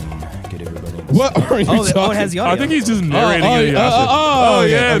go. Get everybody. What are you talking? Oh, it has the audio. I think he's just narrating oh, it. oh,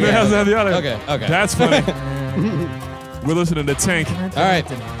 okay, yeah, okay. it has the audio. Okay. That's funny. We're listening to Tank. All right.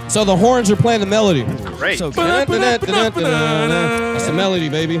 So the horns are playing the melody. Great. So good. That's the melody,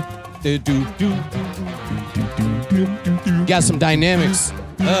 baby. Got some dynamics.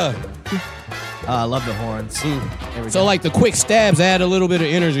 I love the horns. There we So go. like the quick stabs add a little bit of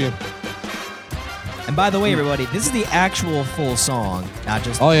energy. And by the way, everybody, this is the actual full song, not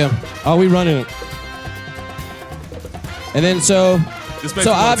just. Oh yeah. Oh, we running it. And then so This makes So me want to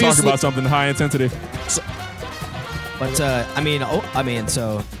talk obviously- about something high intensity. But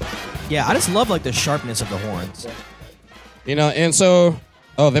so yeah, I just love like the sharpness of the horns. and so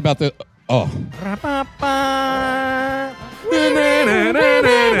they're about to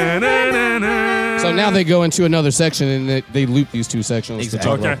So now they go into another section and they loop these two sections Exactly. to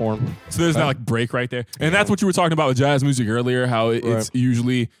talk about Okay. form. So there's not like break right there. And that's what you were talking about with jazz music earlier, how it's Right.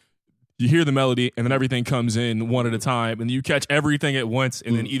 usually you hear the melody and then everything comes in one at a time and you catch everything at once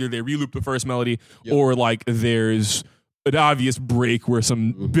and then either they reloop the first melody or like there's an obvious break where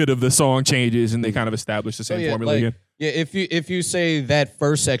some bit of the song changes and they kind of establish the same formula again. Yeah, if you say that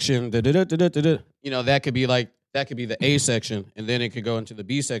first section, that could be the A section, and then it could go into the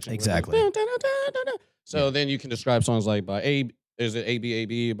B section. where it's Exactly. So then you can describe songs like by A, is it A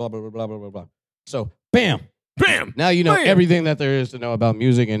B, blah blah blah blah blah blah blah. So bam, Bam! now you know Bam! everything that there is to know about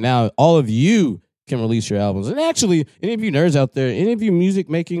music, and now all of you can release your albums. And actually, any of you nerds out there, any of you music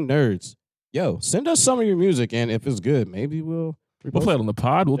making nerds, yo, send us some of your music, and if it's good, maybe we'll play it on the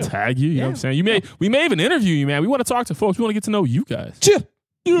pod. We'll tag you. You know what I'm saying? We may even interview you, man. We want to talk to folks. We want to get to know you guys.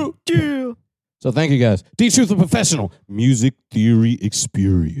 Chill. So thank you guys. D-Truth, the professional music theory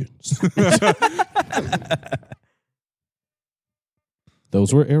experience.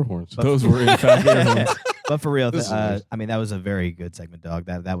 Those were air horns. Those were in fact air horns. But for real, This is nice. I mean, that was a very good segment, dog.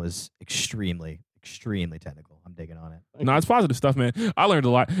 That was extremely technical. I'm digging on it. No, it's positive stuff, man. I learned a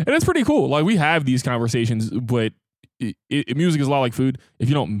lot, and it's pretty cool. Like we have these conversations, but music is a lot like food. If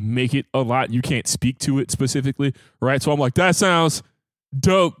you don't make it a lot, you can't speak to it specifically, right? So I'm like, that sounds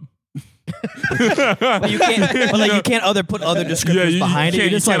dope. But you can't. But like you can't put other descriptors behind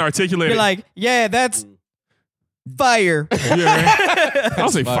it. You can't articulate You're it. like, yeah, that's fire. I don't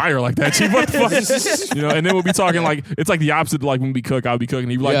say fire like that, Chief. What the fuck? You know, and then we'll be talking like it's like the opposite. Like when we cook, I'll be cooking.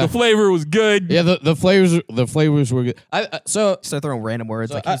 He'd be like, Yeah. the flavor was good. Yeah, the flavors were good. So Start throwing random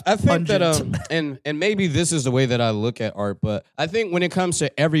words. So like he's I think that pungent. and maybe this is the way that I look at art, but I think when it comes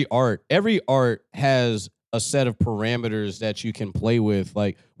to every art has a set of parameters that you can play with,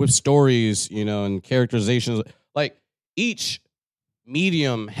 like with stories, you know, and characterizations. Like each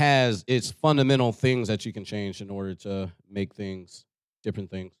medium has its fundamental things that you can change in order to make things different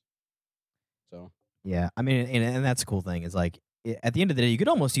things. So Yeah, I mean, and that's the cool thing is like at the end of the day, you could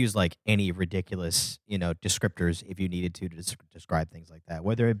almost use like any ridiculous, descriptors if you needed to describe things like that.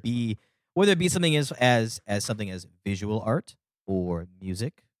 Whether it be something as something as visual art or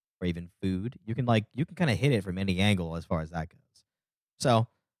music or even food, you can kind of hit it from any angle as far as that goes. So,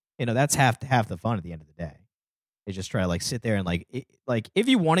 that's half the fun at the end of the day. Is just try to like sit there and like if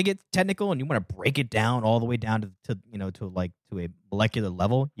you want to get technical and you want to break it down all the way down to a molecular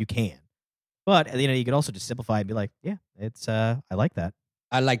level, you can. But at the end, you could also just simplify and be like, yeah, it's I like that.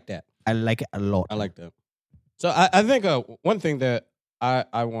 I like that. I like it a lot. I like that. So I think one thing that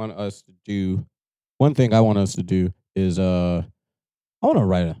I want us to do, is I want to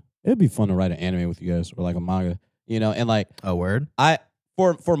write it'd be fun to write an anime with you guys or like a manga, and like A word.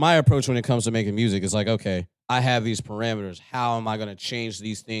 For my approach when it comes to making music, it's like, okay, I have these parameters. How am I going to change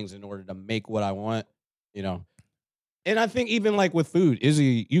these things in order to make what I want? And I think even like with food,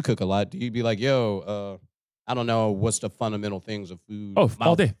 Izzy, you cook a lot. Do you be like, yo, I don't know, what's the fundamental things of food? Oh,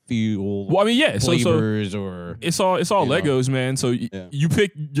 all day. Feel, Well, I mean, yeah. So flavors or it's all Legos, man. So you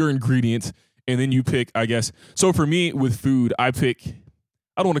pick your ingredients, and then you pick, I guess. So for me with food, I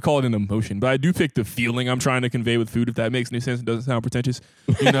don't want to call it an emotion, but I do pick the feeling I'm trying to convey with food. If that makes any sense, it doesn't sound pretentious,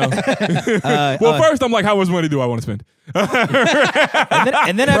 Well, first I'm like, how much money do I want to spend?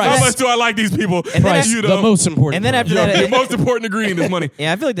 and then how much do I like these people? And then Price, the most important. And then part. after that, the most important ingredient is money.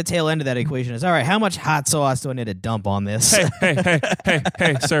 yeah, I feel like the tail end of that equation is all right. How much hot sauce do I need to dump on this?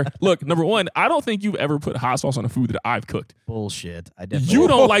 Hey, sir. Look, number one, I don't think you've ever put hot sauce on a food that I've cooked. Bullshit. I definitely. You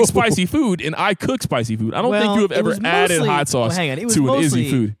don't like spicy food, and I cook spicy food. I don't think you have it ever was added mostly- hot sauce hang on, it was to an mostly,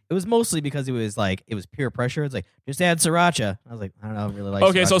 Izzy food. It was mostly because it was peer pressure. It's like just add sriracha. I was like, I don't know, I really like.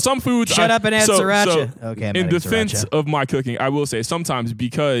 Okay, sriracha. so some foods. Shut up and add so sriracha. Okay, I'm in adding defense sriracha. of my cooking, I will say sometimes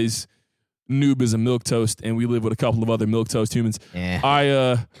because Noob is a milquetoast and we live with a couple of other milquetoast humans,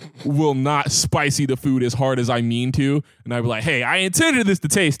 I will not spicy the food as hard as I mean to, and I'd be like, hey, I intended this to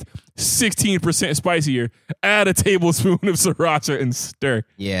taste 16% spicier. Add a tablespoon of sriracha and stir.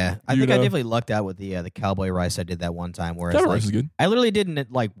 Yeah, I think I definitely lucked out with the cowboy rice. I did that one time where That it's rice is good. I literally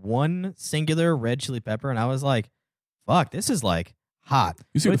did like one singular red chili pepper, and I was like, fuck, this is like hot.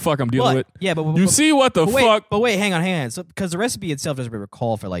 You see what the fuck I'm dealing with? Yeah, but You see what the fuck? But wait, hang on. So because the recipe itself doesn't really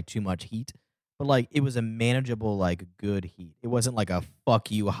call for like too much heat, but like it was a manageable, like good heat. It wasn't like a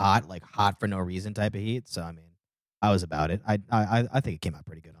fuck you hot, like hot for no reason type of heat. So I mean, I was about it. I think it came out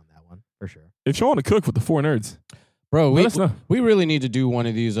pretty good on that one for sure. If you want to cook with the four nerds, Bro, let us know. we really need to do one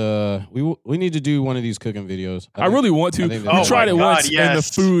of these. We need to do one of these cooking videos. I really want to. I think We that- tried my it God, once, and the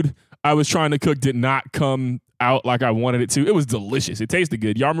yes. food I was trying to cook did not come out like I wanted it to. It was delicious. It tasted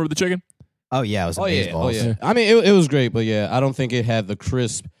good. Y'all remember the chicken? Oh yeah, it was amazing. yeah. I mean, it was great, but yeah, I don't think it had the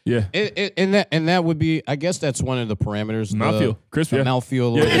crisp. Yeah. And that would be. I guess that's one of the parameters. Mouthfeel. Crispy. The Yeah.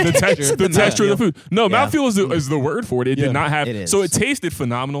 mouthfeel. Yeah, the texture of the food. No, Yeah. mouthfeel is the word for it. It Yeah. did not have. It is. So it tasted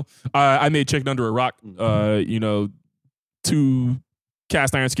phenomenal. I made chicken under a rock. 2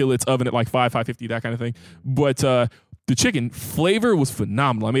 cast iron skillets, oven at like 550, that kind of thing. But the chicken flavor was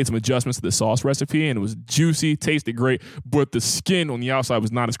phenomenal. I made some adjustments to the sauce recipe, and it was juicy, tasted great. But the skin on the outside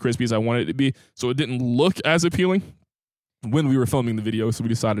was not as crispy as I wanted it to be, so it didn't look as appealing when we were filming the video. So we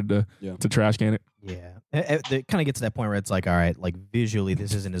decided to trash can it. Yeah, it kind of gets to that point where it's like, all right, like visually,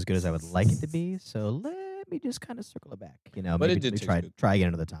 this isn't as good as I would like it to be. So let me just kind of circle it back. But maybe it did taste good. try again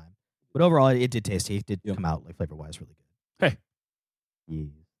another time. But overall, it did taste. It did Yep. come out like flavor wise really good. Hey. Yeah.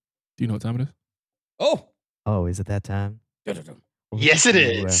 Do you know what time it is? Oh. Oh, is it that time? Yes, it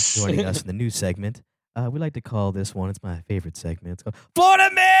You, is. joining us in the news segment. We like to call this one. It's my favorite segment. It's called Florida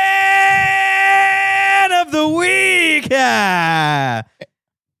Man of the Week. Ah!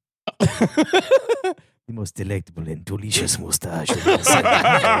 The most delectable and delicious mustache.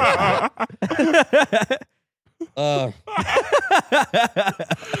 Uh,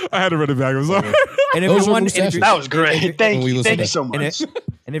 I had to run it back. I'm sorry. And if Those you're are wondering, mustaches. That was great. Thank we you. listen Thank you to- so and much.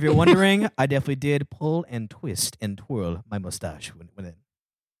 and if you're wondering, I definitely did pull and twist and twirl my mustache when it.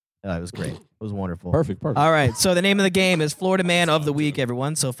 It was great. It was wonderful. perfect. All right. So the name of the game is Florida Man of the Week,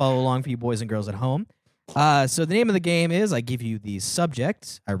 everyone. So follow along for you boys and girls at home. So the name of the game is I give you the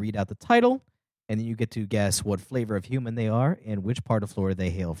subject, I read out the title, and then you get to guess what flavor of human they are and which part of Florida they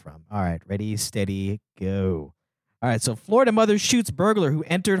hail from. All right. Ready, steady, go. All right. So Florida mother shoots burglar who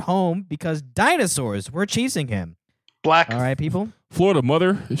entered home because dinosaurs were chasing him. Black. All right, people. Florida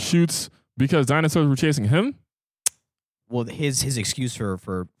mother shoots because dinosaurs were chasing him. Well, his excuse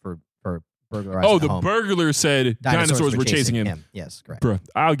for burglarizing Oh, the the home. burglar said dinosaurs were chasing him. Yes, correct. Bruh,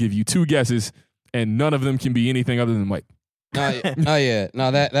 I'll give you 2 guesses, and none of them can be anything other than white. No, yeah.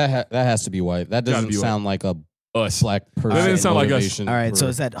 No, that has to be white. That Gotta doesn't be white. sound like a Us. black person. doesn't sound like us. motivation All right, so for-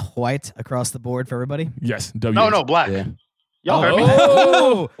 is that white across the board for everybody? Yes. W. No, black. Yeah. Y'all heard me.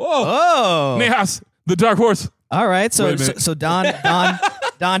 Oh, Whoa. oh. Nehas, the dark horse. All right, so Wait a minute. so Don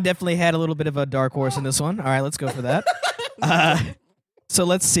definitely had a little bit of a dark horse in this one. All right, let's go for that. So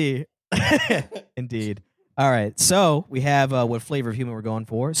let's see. Indeed. All right, so we have what flavor of human we're going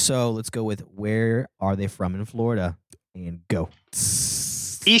for. So let's go with where are they from in Florida? And go.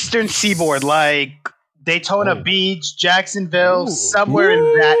 Eastern Seaboard, like Daytona Oh. Beach, Jacksonville, Ooh. somewhere in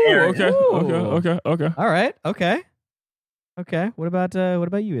that area. Okay. Ooh. Okay. All right, okay. What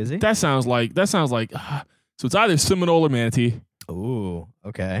about you, Izzy? That sounds like so it's either Seminole or Manatee. Ooh,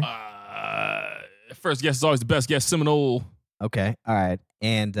 okay. First guess is always the best guess. Seminole. Okay. All right.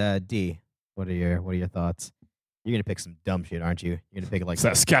 And D, what are your thoughts? You're gonna pick some dumb shit, aren't you? You're gonna pick like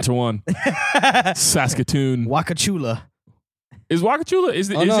Saskatchewan. Saskatoon. Wakachula. Is Wakachula? Is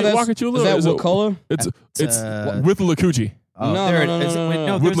it Wakachula? Is or that is it- Wakulla? It's with Lakuchi. Oh, No, there no, it no, is. no, Wait, no,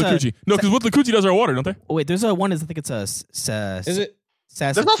 no, no. With there's a- Lakuchi. No, because with Lakuchi does our water, don't they? Oh, wait, there's a one. I think it's a. Is it?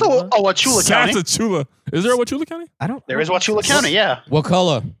 There's also a Wachula County. Saskatchewan. Is there a Wachula County? I don't. There is Wachula County, yeah.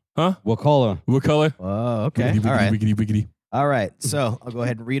 Wakulla? Huh? Wakulla. What color? Oh, okay. Wiggity, All right. wiggity, wiggity. All right. So I'll go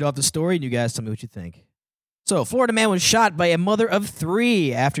ahead and read off the story, and you guys tell me what you think. So, Florida man was shot by a mother of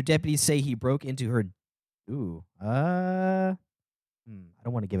 3 after deputies say he broke into her. Ooh. I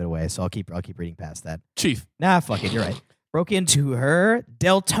don't want to give it away, so I'll keep reading past that. Chief, Nah, fuck it. You're right. Broke into her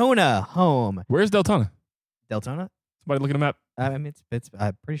Deltona home. where's Deltona? Deltona? Somebody look at a map. I mean, it's.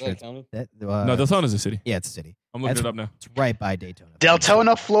 I'm pretty sure it's. That, No, Deltona's a city. Yeah, it's a city. I'm looking That's- it up now. It's right by Daytona.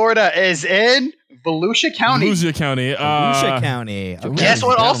 Deltona, Florida is in Volusia County. Volusia County. Volusia County. Okay. Guess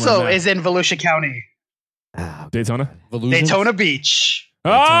what Down on also that. is in Volusia County? Oh, Daytona. Daytona Beach.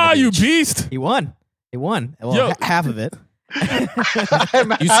 Ah, you Beach. beast! he won. Well, Yo. half of it. I'm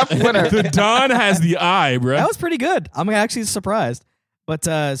half winner. The Don has the eye, bro. That was pretty good. I'm actually surprised. But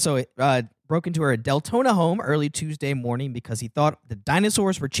so it broke into her Deltona home early Tuesday morning because he thought the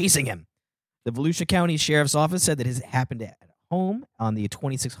dinosaurs were chasing him. The Volusia County Sheriff's Office said that it happened at home on the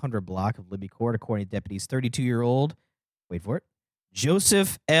 2600 block of Libby Court, according to deputies. 32-year-old, wait for it,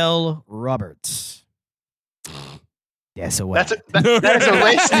 Joseph L. Roberts. Yes, so That is a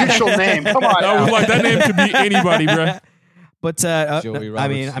race neutral name. Come on. I was now. like, that name could be anybody, bro. But Joey I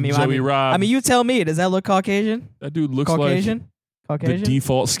mean, Joey Rob. I mean, you tell me. Does that look Caucasian? That dude looks Caucasian? like Caucasian? the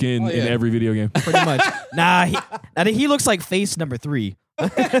default skin Oh, in yeah. every video game. Pretty much. Nah, he looks like face number 3. He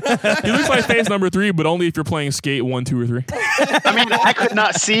looks like face number 3, but only if you're playing Skate 1, 2, or 3. I mean, I could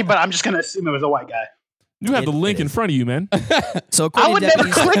not see, but I'm just going to assume it was a white guy. You have It the link in is. front of you, man. So I according would to never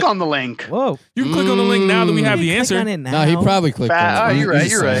deputies- click on the link. Whoa. You can click on the link now that we have the Click answer. on it No, he now. probably clicked Fat- on it. oh, you're right,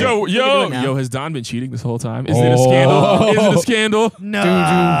 He's you're right. Yo, We can do it now. yo, has Don been cheating this whole time? Is it a scandal? Is it a scandal?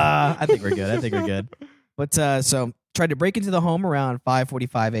 Nah, I think we're good. But so tried to break into the home around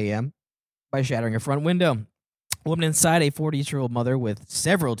 5:45 a.m. by shattering a front window. A woman inside, a 40-year-old mother with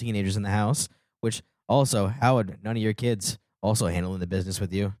several teenagers in the house. Which also, how would none of your kids also handling the business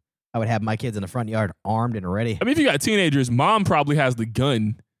with you? I would have my kids in the front yard armed and ready. I mean, if you got teenagers, mom probably has the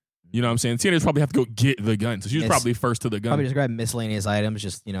gun. You know what I'm saying? Teenagers probably have to go get the gun. So she was Yes. probably first to the gun. Probably just grab miscellaneous items,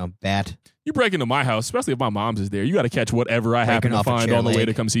 just bat. You break into my house, especially if my mom's is there, you got to catch whatever I happen Breaking to off a find chair on the way leg.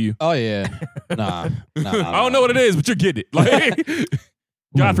 to come see you. Oh yeah. Nah. I don't know what it is, but you're getting it. Like,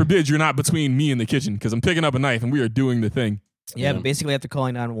 God forbid you're not between me and the kitchen because I'm picking up a knife and we are doing the thing. Yeah, but basically after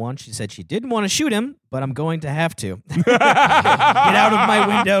calling 911, she said she didn't want to shoot him, but I'm going to have to. Get Get out of my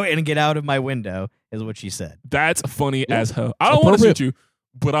window and get out of my window is what she said. That's funny as hell. I don't want to shoot you,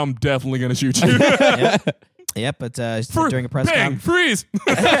 but I'm definitely gonna shoot you. Yep, but during a press Bang! conference. Freeze!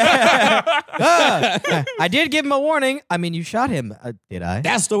 I did give him a warning. I mean, you shot him. Did I?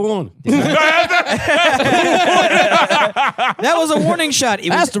 That's the one. That was a warning shot.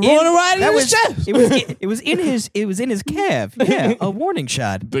 That's the one right in his chest. It was in his calf. Yeah, a warning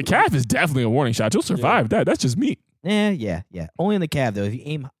shot. The calf is definitely a warning shot. You'll survive that. That's just meat. Yeah. Only in the calf though. If you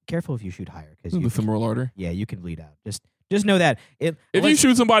aim, careful if you shoot higher because The femoral artery. yeah, you can bleed out. Just know that. If you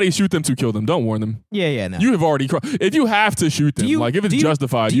shoot somebody, shoot them to kill them. Don't warn them. Yeah, no. You have already. If you have to shoot them, like if it's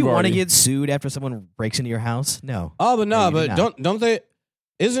justified, do you you've want to already. get sued after someone breaks into your house? No. Oh, but no, maybe but not. don't they?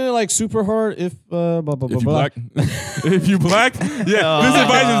 Isn't it like super hard if blah, blah, blah, If you blah. black, if you black, yeah, this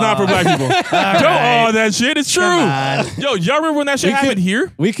advice is not for black people. Don't right. that shit. It's true. Come on. Yo, y'all remember when that shit We could- happened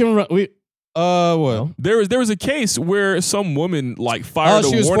here? We can run. What? There was a case where some woman like fired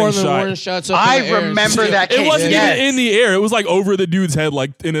she a was warning firing shot. warning shots up in I the air and remember shit. that case. It wasn't yes. even in the air. It was like over the dude's head,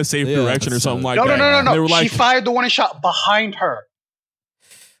 like in a safe Yeah, direction or that's something like No, that. no. They were like, she fired the warning shot behind her.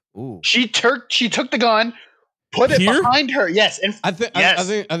 Ooh. She took the gun, put it Here? behind her. Yes, and I think Yes. I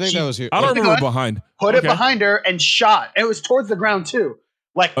think that was here. I don't the remember gun, behind. put it Okay. behind her and shot. It was towards the ground too.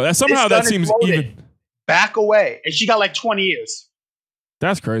 Like Oh, somehow this that gun is seems loaded. even. Back away, and she got like 20 years.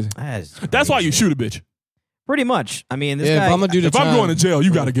 That's crazy. That's Why you crazy. shoot a bitch. Pretty much. I mean, this Yeah, guy. if I'm gonna do the If time, I'm going to jail,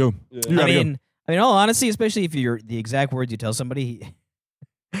 you gotta go. You I gotta go. mean, all honesty, especially if you're the exact words you tell somebody,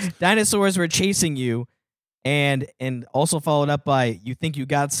 dinosaurs were chasing you, and also followed up by you think you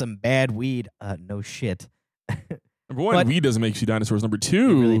got some bad weed. No shit. Number one, but- weed doesn't make you dinosaurs. Number It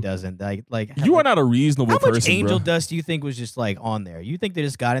two, really doesn't. Like you are not a reasonable How much person, angel bro. dust do you think was just like on there? You think they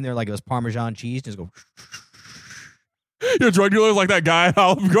just got in there like it was Parmesan cheese, just go? Your drug dealer is like that guy at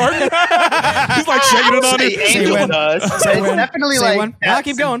Olive Garden. He's like shaking it on Say it. angel when. dust. Say It's when. definitely Say like when. that Nah,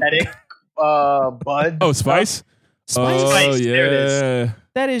 keep going. synthetic, bud. Oh, Spice. Spice. Oh Spice, there it is. yeah.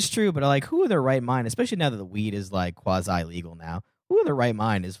 That is true, but like, who in their right mind, especially now that the weed is like quasi legal now, who in their right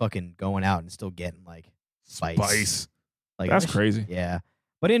mind is fucking going out and still getting like spice? Like That's this- crazy. Yeah,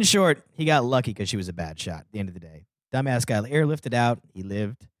 but in short, he got lucky because she was a bad shot. At the end of the day, dumbass guy airlifted out. He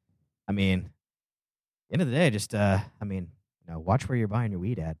lived. I mean, end of the day, just watch where you're buying your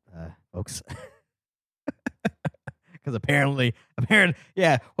weed at, folks. Because apparently,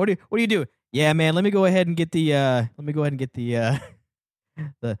 yeah. What do you do? Yeah, man. Let me go ahead and get the.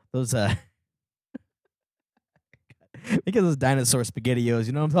 Those because those dinosaur spaghettios.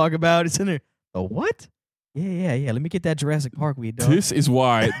 You know what I'm talking about? It's in there. The what? Yeah. Let me get that Jurassic Park weed, dog. This is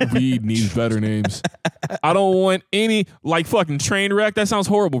why weed needs better names. I don't want any like fucking train wreck. That sounds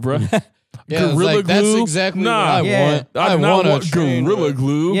horrible, bro. Yeah, it's Gorilla like, that's glue? exactly Nah. what I Yeah. want. I do not want a want train Gorilla wreck.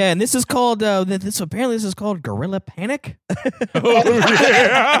 Glue. Yeah, and this is called apparently this is called Gorilla Panic. Oh,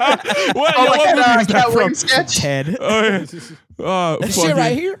 yeah. What? Oh, Yo, like what movie that is that Cat from? Williams sketch. Ted. This shit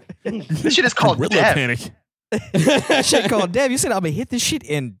right here. This shit is called Gorilla death. Panic. Shit called Dev. You said I'm gonna hit this shit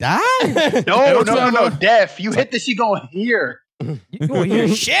and die. No, deaf. You hit this, you going here. You gonna hear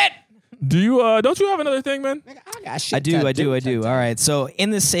shit? Do you? Don't you have another thing, man? I do. All right. So, in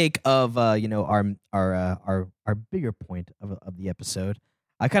the sake of our bigger point of the episode,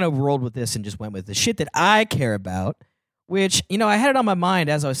 I kind of rolled with this and just went with the shit that I care about. Which I had it on my mind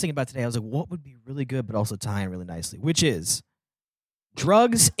as I was thinking about today. I was like, what would be really good, but also tie in really nicely? Which is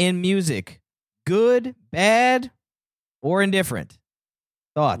drugs in music, good, bad, or indifferent.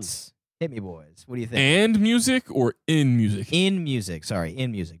 Thoughts? Hit me, boys. What do you think? And music or in music? In music. Sorry,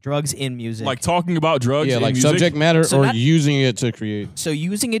 in music. Drugs in music. Like talking about drugs. Yeah, in like music? subject matter So or not- using it to create. So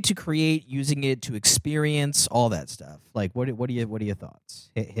using it to create, using it to experience, all that stuff. Like, what are your thoughts?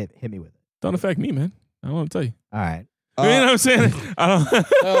 Hit me with it. Don't affect me, man. I don't want to tell you. All right. You know what I'm saying? I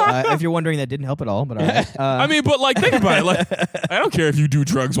don't. If you're wondering, that didn't help at all. But all right. I mean, but like, think about it. Like, I don't care if you do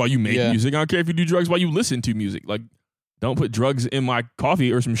drugs while you make Yeah. music. I don't care if you do drugs while you listen to music. Like, don't put drugs in my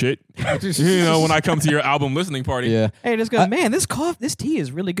coffee or some shit. When I come to your album listening party. Yeah. Hey, just go. Man, this tea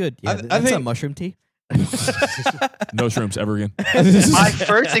is really good. Yeah, I that's a think- mushroom tea. No shrimps ever again. My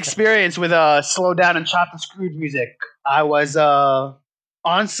first experience with slow down and chopped and screwed music, I was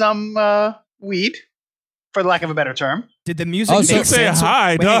on some weed, for lack of a better term. Did the music Oh, make so- Don't say sense?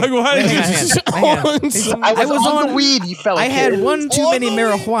 hi, Wait, dog. hang on, Why hang did on, you hang just- on, hang on. I was on on the weed, you fellow I had kid. one too On many the weed.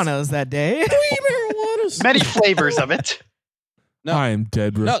 marijuanas that day. Many flavors of it. No. I am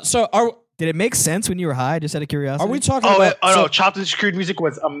dead, bro. No, so are Did it make sense when you were high? Just out of curiosity. we talking Oh, about? no, so chopped and screwed music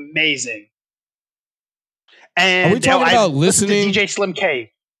was amazing. And Are we talking I about listened to listening? DJ Slim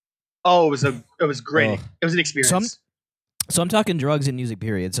K. Oh, it was great. Oh. It was an experience. So I'm talking drugs and music,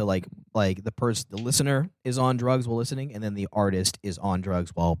 period. So like the listener is on drugs while listening, and then the artist is on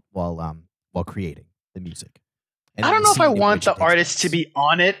drugs while creating the music. And I then don't know if I scene in want which the it takes artist to place. be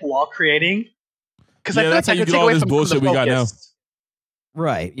on it while creating. Because I Yeah, feel that's like how you that could get take all away this from bullshit the we got now. focus.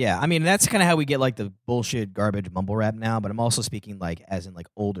 Right. Yeah. I mean, that's kind of how we get like the bullshit garbage mumble rap now. But I'm also speaking like as in like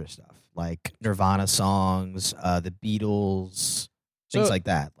older stuff, like Nirvana songs, the Beatles, things like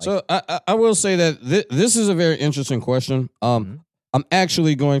that. Like, So I will say that this is a very interesting question. Mhm. I'm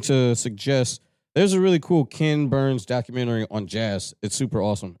actually going to suggest there's a really cool Ken Burns documentary on jazz. It's super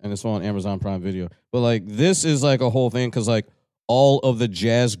awesome, and it's on Amazon Prime Video. But like this is like a whole thing because like all of the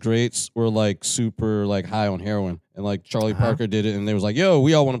jazz greats were like super like high on heroin, and like Charlie Uh-huh. Parker did it, and they was like, "Yo,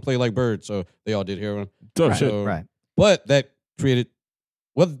 we all want to play like Bird," so they all did heroin. Dope right, shit. So- right. But that created.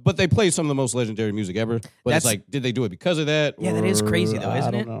 Well, but they played some of the most legendary music ever. But That's- it's like, did they do it because of that? Yeah, that is crazy though, I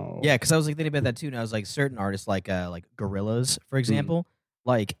isn't don't it? know. Yeah, because I was like thinking about that too, and I was like, certain artists like Gorillaz, for example,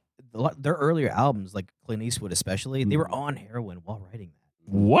 like their earlier albums, like Clint Eastwood especially, they were on heroin while writing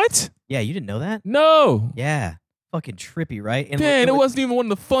that. What? Yeah, you didn't know that? No. Yeah, fucking trippy, right? And Dang, it like- wasn't even one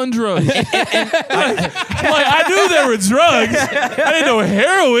of the fun drugs. like, I knew there were drugs. I didn't know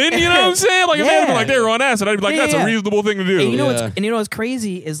heroin. You know what I'm saying? Like if they had been like they were on acid, I'd be like, that's Yeah. a reasonable thing to do. And you know Yeah. what's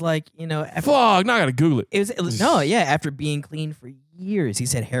crazy is like after, Fuck, now I gotta Google it. it was no, yeah. After being clean for years, he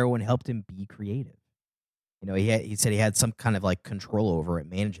said heroin helped him be creative. You know, he said he had some kind of like control over it,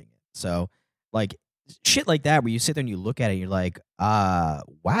 managing it. So, like shit like that, where you sit there and you look at it, and you're like,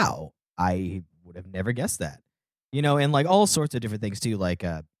 wow, I would have never guessed that. You know, and like all sorts of different things too, like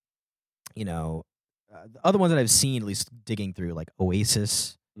you know, the other ones that I've seen, at least digging through, like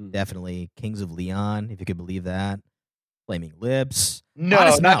Oasis, definitely Kings of Leon, if you could believe that, Flaming Lips. No,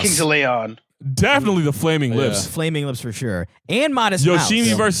 Modest not Mouse. Kings of Leon. Definitely the Flaming Yeah. Lips. Flaming Lips for sure, and Modest Mouse.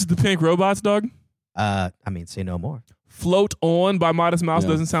 Yoshimi versus the Pink Robots, dog. I mean, say no more. Float On by Modest Mouse Yeah.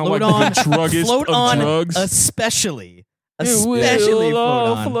 doesn't sound Float like On, the druggest Float of On, drugs. especially It Float will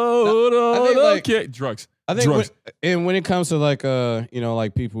all On. float I on. think, like- Okay, drugs. I think Drugs. when it comes to like you know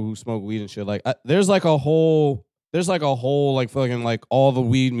like people who smoke weed and shit like there's like a whole like fucking like all the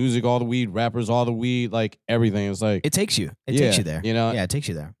weed music, all the weed rappers, all the weed like everything. It's like It takes you. It Yeah, takes you there. you know? Yeah, it takes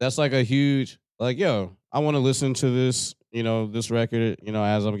you there. that's like a huge like yo, I want to listen to this, you know, this record, you know,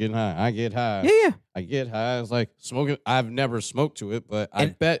 as I'm getting high. I get high. Yeah, yeah. I get high. It's like smoking. I've never smoked to it, but I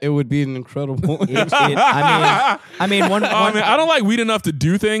And- bet it would be an incredible. I mean, one. I don't like weed enough to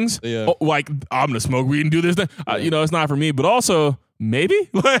do things. Yeah. Oh, like I'm gonna smoke weed and do this thing. You know, it's not for me. But also, maybe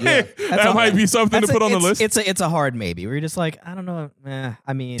like, Yeah. that all- might be something to that's put on the it's- list. It's a hard maybe. We're just like, I don't know.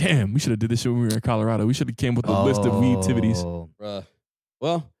 I mean, Damn, we should have did this shit when we were in Colorado. We should have came with a list of weed activities. Oh, Bruh.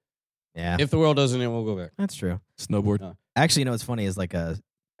 Well, yeah, if the world doesn't end, we'll go back. that's true. Snowboard. Actually, you know what's funny is like I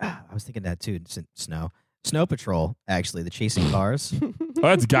was thinking that too. Snow Patrol. Actually, the chasing cars. Oh,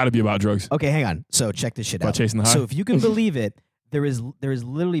 that's got to be about drugs. Okay, hang on. So check this shit About out. chasing the high? So if you can believe it, there has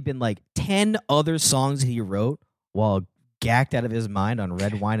literally been like 10 other songs he wrote while gacked out of his mind on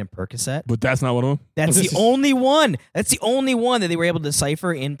red wine and Percocet. But that's not one of them. That's the only one. That's the only one that they were able to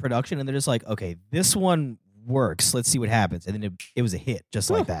decipher in production, and they're just like, okay, this one works. Let's see what happens. And then it was a hit, just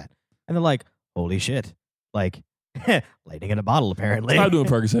like that. And they're like, holy shit, like lightning in a bottle, apparently. Stop doing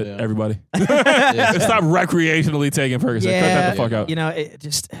Percocet, Yeah. everybody. Yeah. Stop recreationally taking Percocet. Cut that the fuck out. You know, it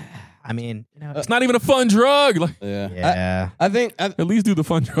just. I mean, you know, It's not even a fun drug. Like, Yeah. yeah. I think at least do the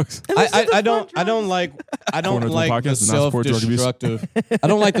fun drugs. I don't like Corner to the like podcast the does not support drug abuse. self-destructive. I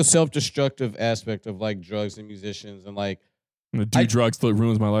don't like the self-destructive aspect of like drugs and musicians and like I'm gonna do drugs till it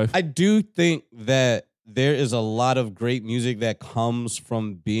ruins my life. I do think that there is a lot of great music that comes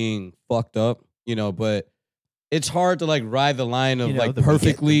from being fucked up, you know, but it's hard to like ride the line of You know, like the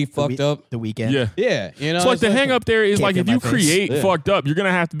perfectly Weeknd- fucked up. The weekend. yeah. Yeah, you know. So like it's the hang up there is Can't like feel if you my face. create Yeah. fucked up, you're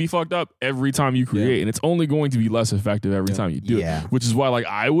gonna have to be fucked up every time you create, and it's only going to be less effective every Yeah. time you do Yeah. it. Which is why like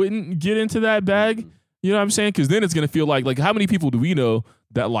I wouldn't get into that bag. You know what I'm saying? Because then it's gonna feel like how many people do we know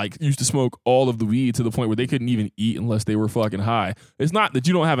that like used to smoke all of the weed to the point where they couldn't even eat unless they were fucking high? It's not that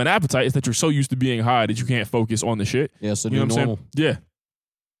you don't have an appetite; it's that you're so used to being high that you can't focus on the shit. Yeah, so You know do what I'm normal. saying?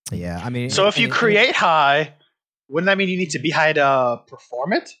 Yeah. Yeah. I mean, So if you and- create high, wouldn't that mean you need to be high to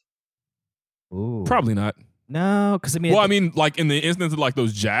perform it? Ooh. Probably not. No, because I mean, Well, I mean, like in the instance of like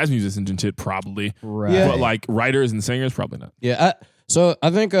those jazz musicians and shit, probably. right. Yeah. But like writers and singers, probably not. Yeah, so I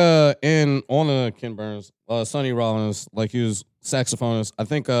think in on the Ken Burns, Sonny Rollins, like he was saxophonist. I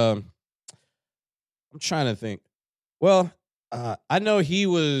think I'm trying to think. Well, I know he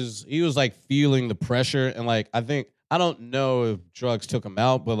was like feeling the pressure and like I don't know if drugs took him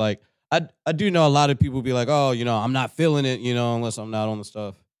out, but like I do know a lot of people be like, oh, you know, I'm not feeling it, you know, unless I'm not on the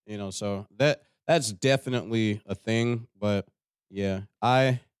stuff, you know. So that that's definitely a thing. But yeah,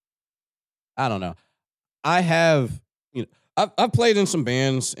 I don't know. I have, I've played in some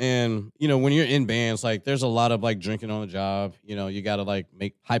bands, and when you're in bands, like there's a lot of like drinking on the job. You got to like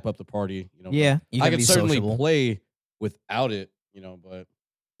hype up the party. Yeah, you I gotta can be certainly sociable. play without it. But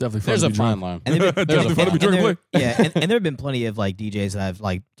Definitely fun there's to a be fine drunk. line. And there- Definitely fun to be drunk and play. Yeah, and there have been plenty of like DJs that I've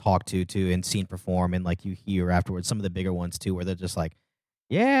like talked to and seen perform, and like you hear afterwards some of the bigger ones too, where they're just like,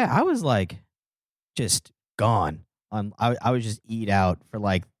 yeah, I was like just gone. I was just eat out for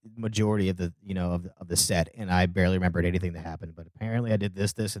like majority of the of the set, and I barely remembered anything that happened. But apparently, I did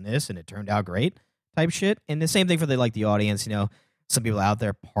this, and this, and it turned out great, type shit. And the same thing for the audience. Some people out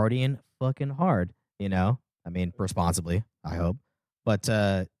there partying fucking hard. I mean, responsibly, I hope. But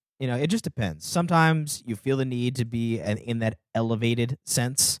it just depends. Sometimes you feel the need to be in that elevated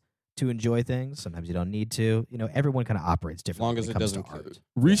sense to enjoy things. Sometimes you don't need to. Everyone kind of operates As differently. long as when it comes doesn't to kill art.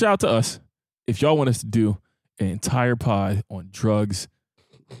 you. Reach out to us if y'all want us to do an entire pod on drugs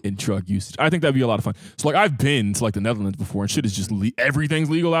and drug usage. I think that'd be a lot of fun. So like I've been to like the Netherlands before, and shit is just everything's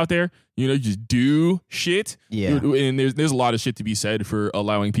legal out there. You just do shit. Yeah. And there's a lot of shit to be said for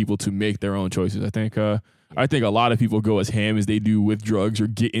allowing people to make their own choices. I think a lot of people go as ham as they do with drugs, or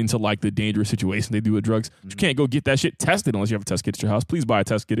get into like the dangerous situation they do with drugs. You can't go get that shit tested unless you have a test kit at your house. Please buy a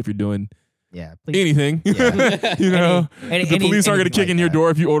test kit if you're doing Yeah. Please. anything. Yeah. The police aren't going to kick in your door.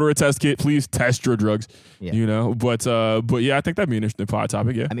 door if you order a test kit. Please test your drugs. Yeah. But yeah, I think that'd be an interesting pod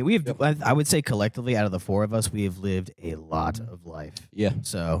topic. Yeah. I mean, I would say collectively, out of the four of us, we have lived a lot of life. Yeah.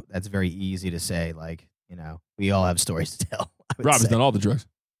 So that's very easy to say. Like, we all have stories to tell. Rob has done all the drugs.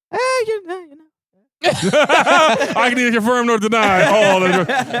 You know. I can neither confirm nor deny all the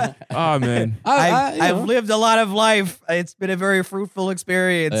drugs. Oh man. I've lived a lot of life. It's been a very fruitful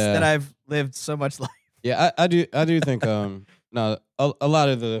experience Yeah. that I've lived so much life. Yeah, I do think no, a lot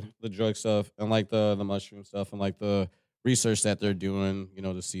of the drug stuff and like the mushroom stuff and like the research that they're doing,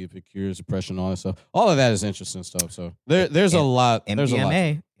 to see if it cures depression, all that stuff. All of that is interesting stuff. So there's a lot. There's a lot.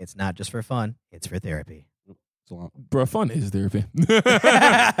 MDMA, it's not just for fun; it's for therapy. It's a lot. Bro, fun is therapy.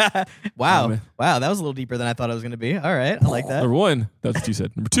 Wow, Oh, man. wow, that was a little deeper than I thought it was going to be. All right, I like that. Number one, that's what you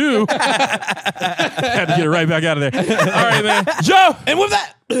said. Number two, had to get it right back out of there. All right, man. Joe, and with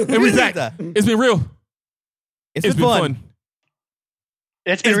that, and with that, it's been real. It's been fun.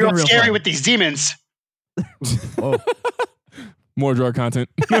 It's been It's real been real scary fun. with these demons. More drug content.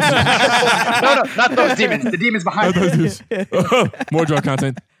 No, not those demons. The demons behind it. More drug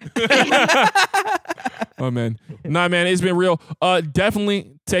content. Oh man. Nah, man, it's been real.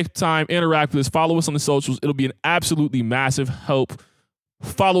 Definitely take time, interact with us, follow us on the socials. It'll be an absolutely massive help.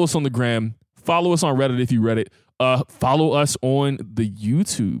 Follow us on the gram. Follow us on Reddit if you read it. Follow us on the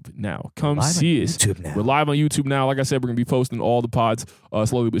YouTube now. Come Live see on us. YouTube now. We're live on YouTube now. Like I said, we're gonna be posting all the pods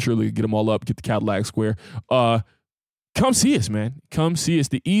slowly but surely. Get them all up. Get the Cadillac Square. Come see us, man. Come see us.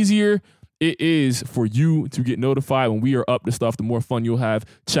 The easier it is for you to get notified when we are up to stuff, the more fun you'll have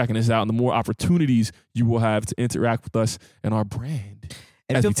checking us out, and the more opportunities you will have to interact with us and our brand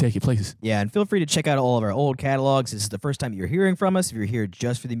And as feel- we take it places. Yeah, and feel free to check out all of our old catalogs. This is the first time you're hearing from us. If you're here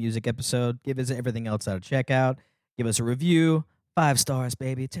just for the music episode, give us everything else out to check out. Give us a review. 5 stars,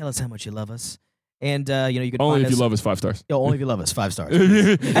 baby. Tell us how much you love us. And, you can Only find if you us. love us 5 stars. Yo, only if you love us. 5 stars.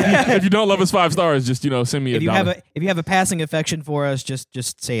 If you don't love us 5 stars, just send me If a you dollar. have a passing affection for us,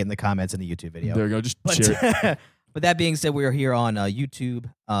 just say it in the comments in the YouTube video. There you go. Just But, share it. but that being said, we are here on YouTube,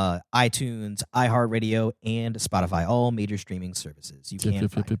 iTunes, iHeartRadio, and Spotify, all major streaming services. You can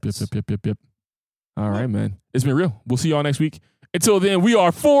find us. Yep. All right, man. It's been real. We'll see y'all next week. Until then, we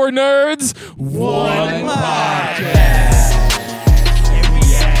are 4 nerds, 1 podcast.